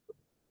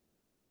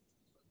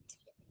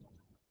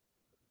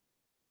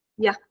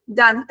yeah,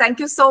 done. Thank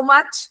you so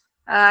much,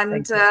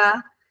 and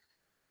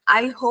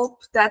I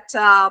hope that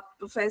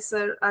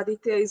Professor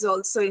Aditya is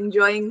also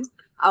enjoying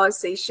our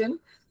session,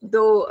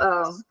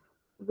 though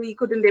we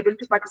couldn't able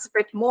to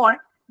participate more.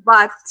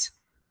 But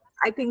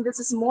I think this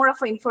is more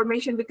of an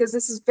information, because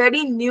this is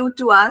very new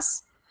to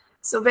us.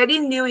 So very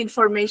new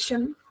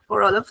information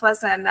for all of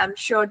us. And I'm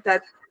sure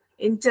that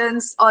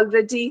interns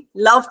already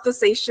love the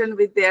session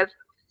with their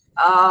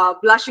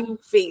blushing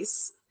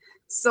face.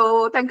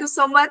 So thank you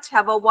so much.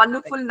 Have a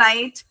wonderful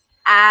night,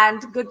 and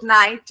good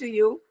night to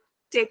you.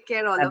 Take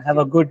care, all of you. Have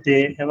a good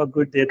day. Have a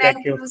good day.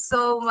 Thank you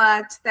so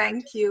much.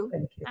 Thank you.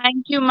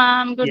 Thank you,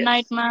 ma'am. Good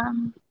night,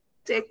 ma'am.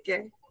 Take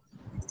care.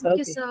 Thank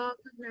you, sir.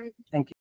 Good night. Thank you.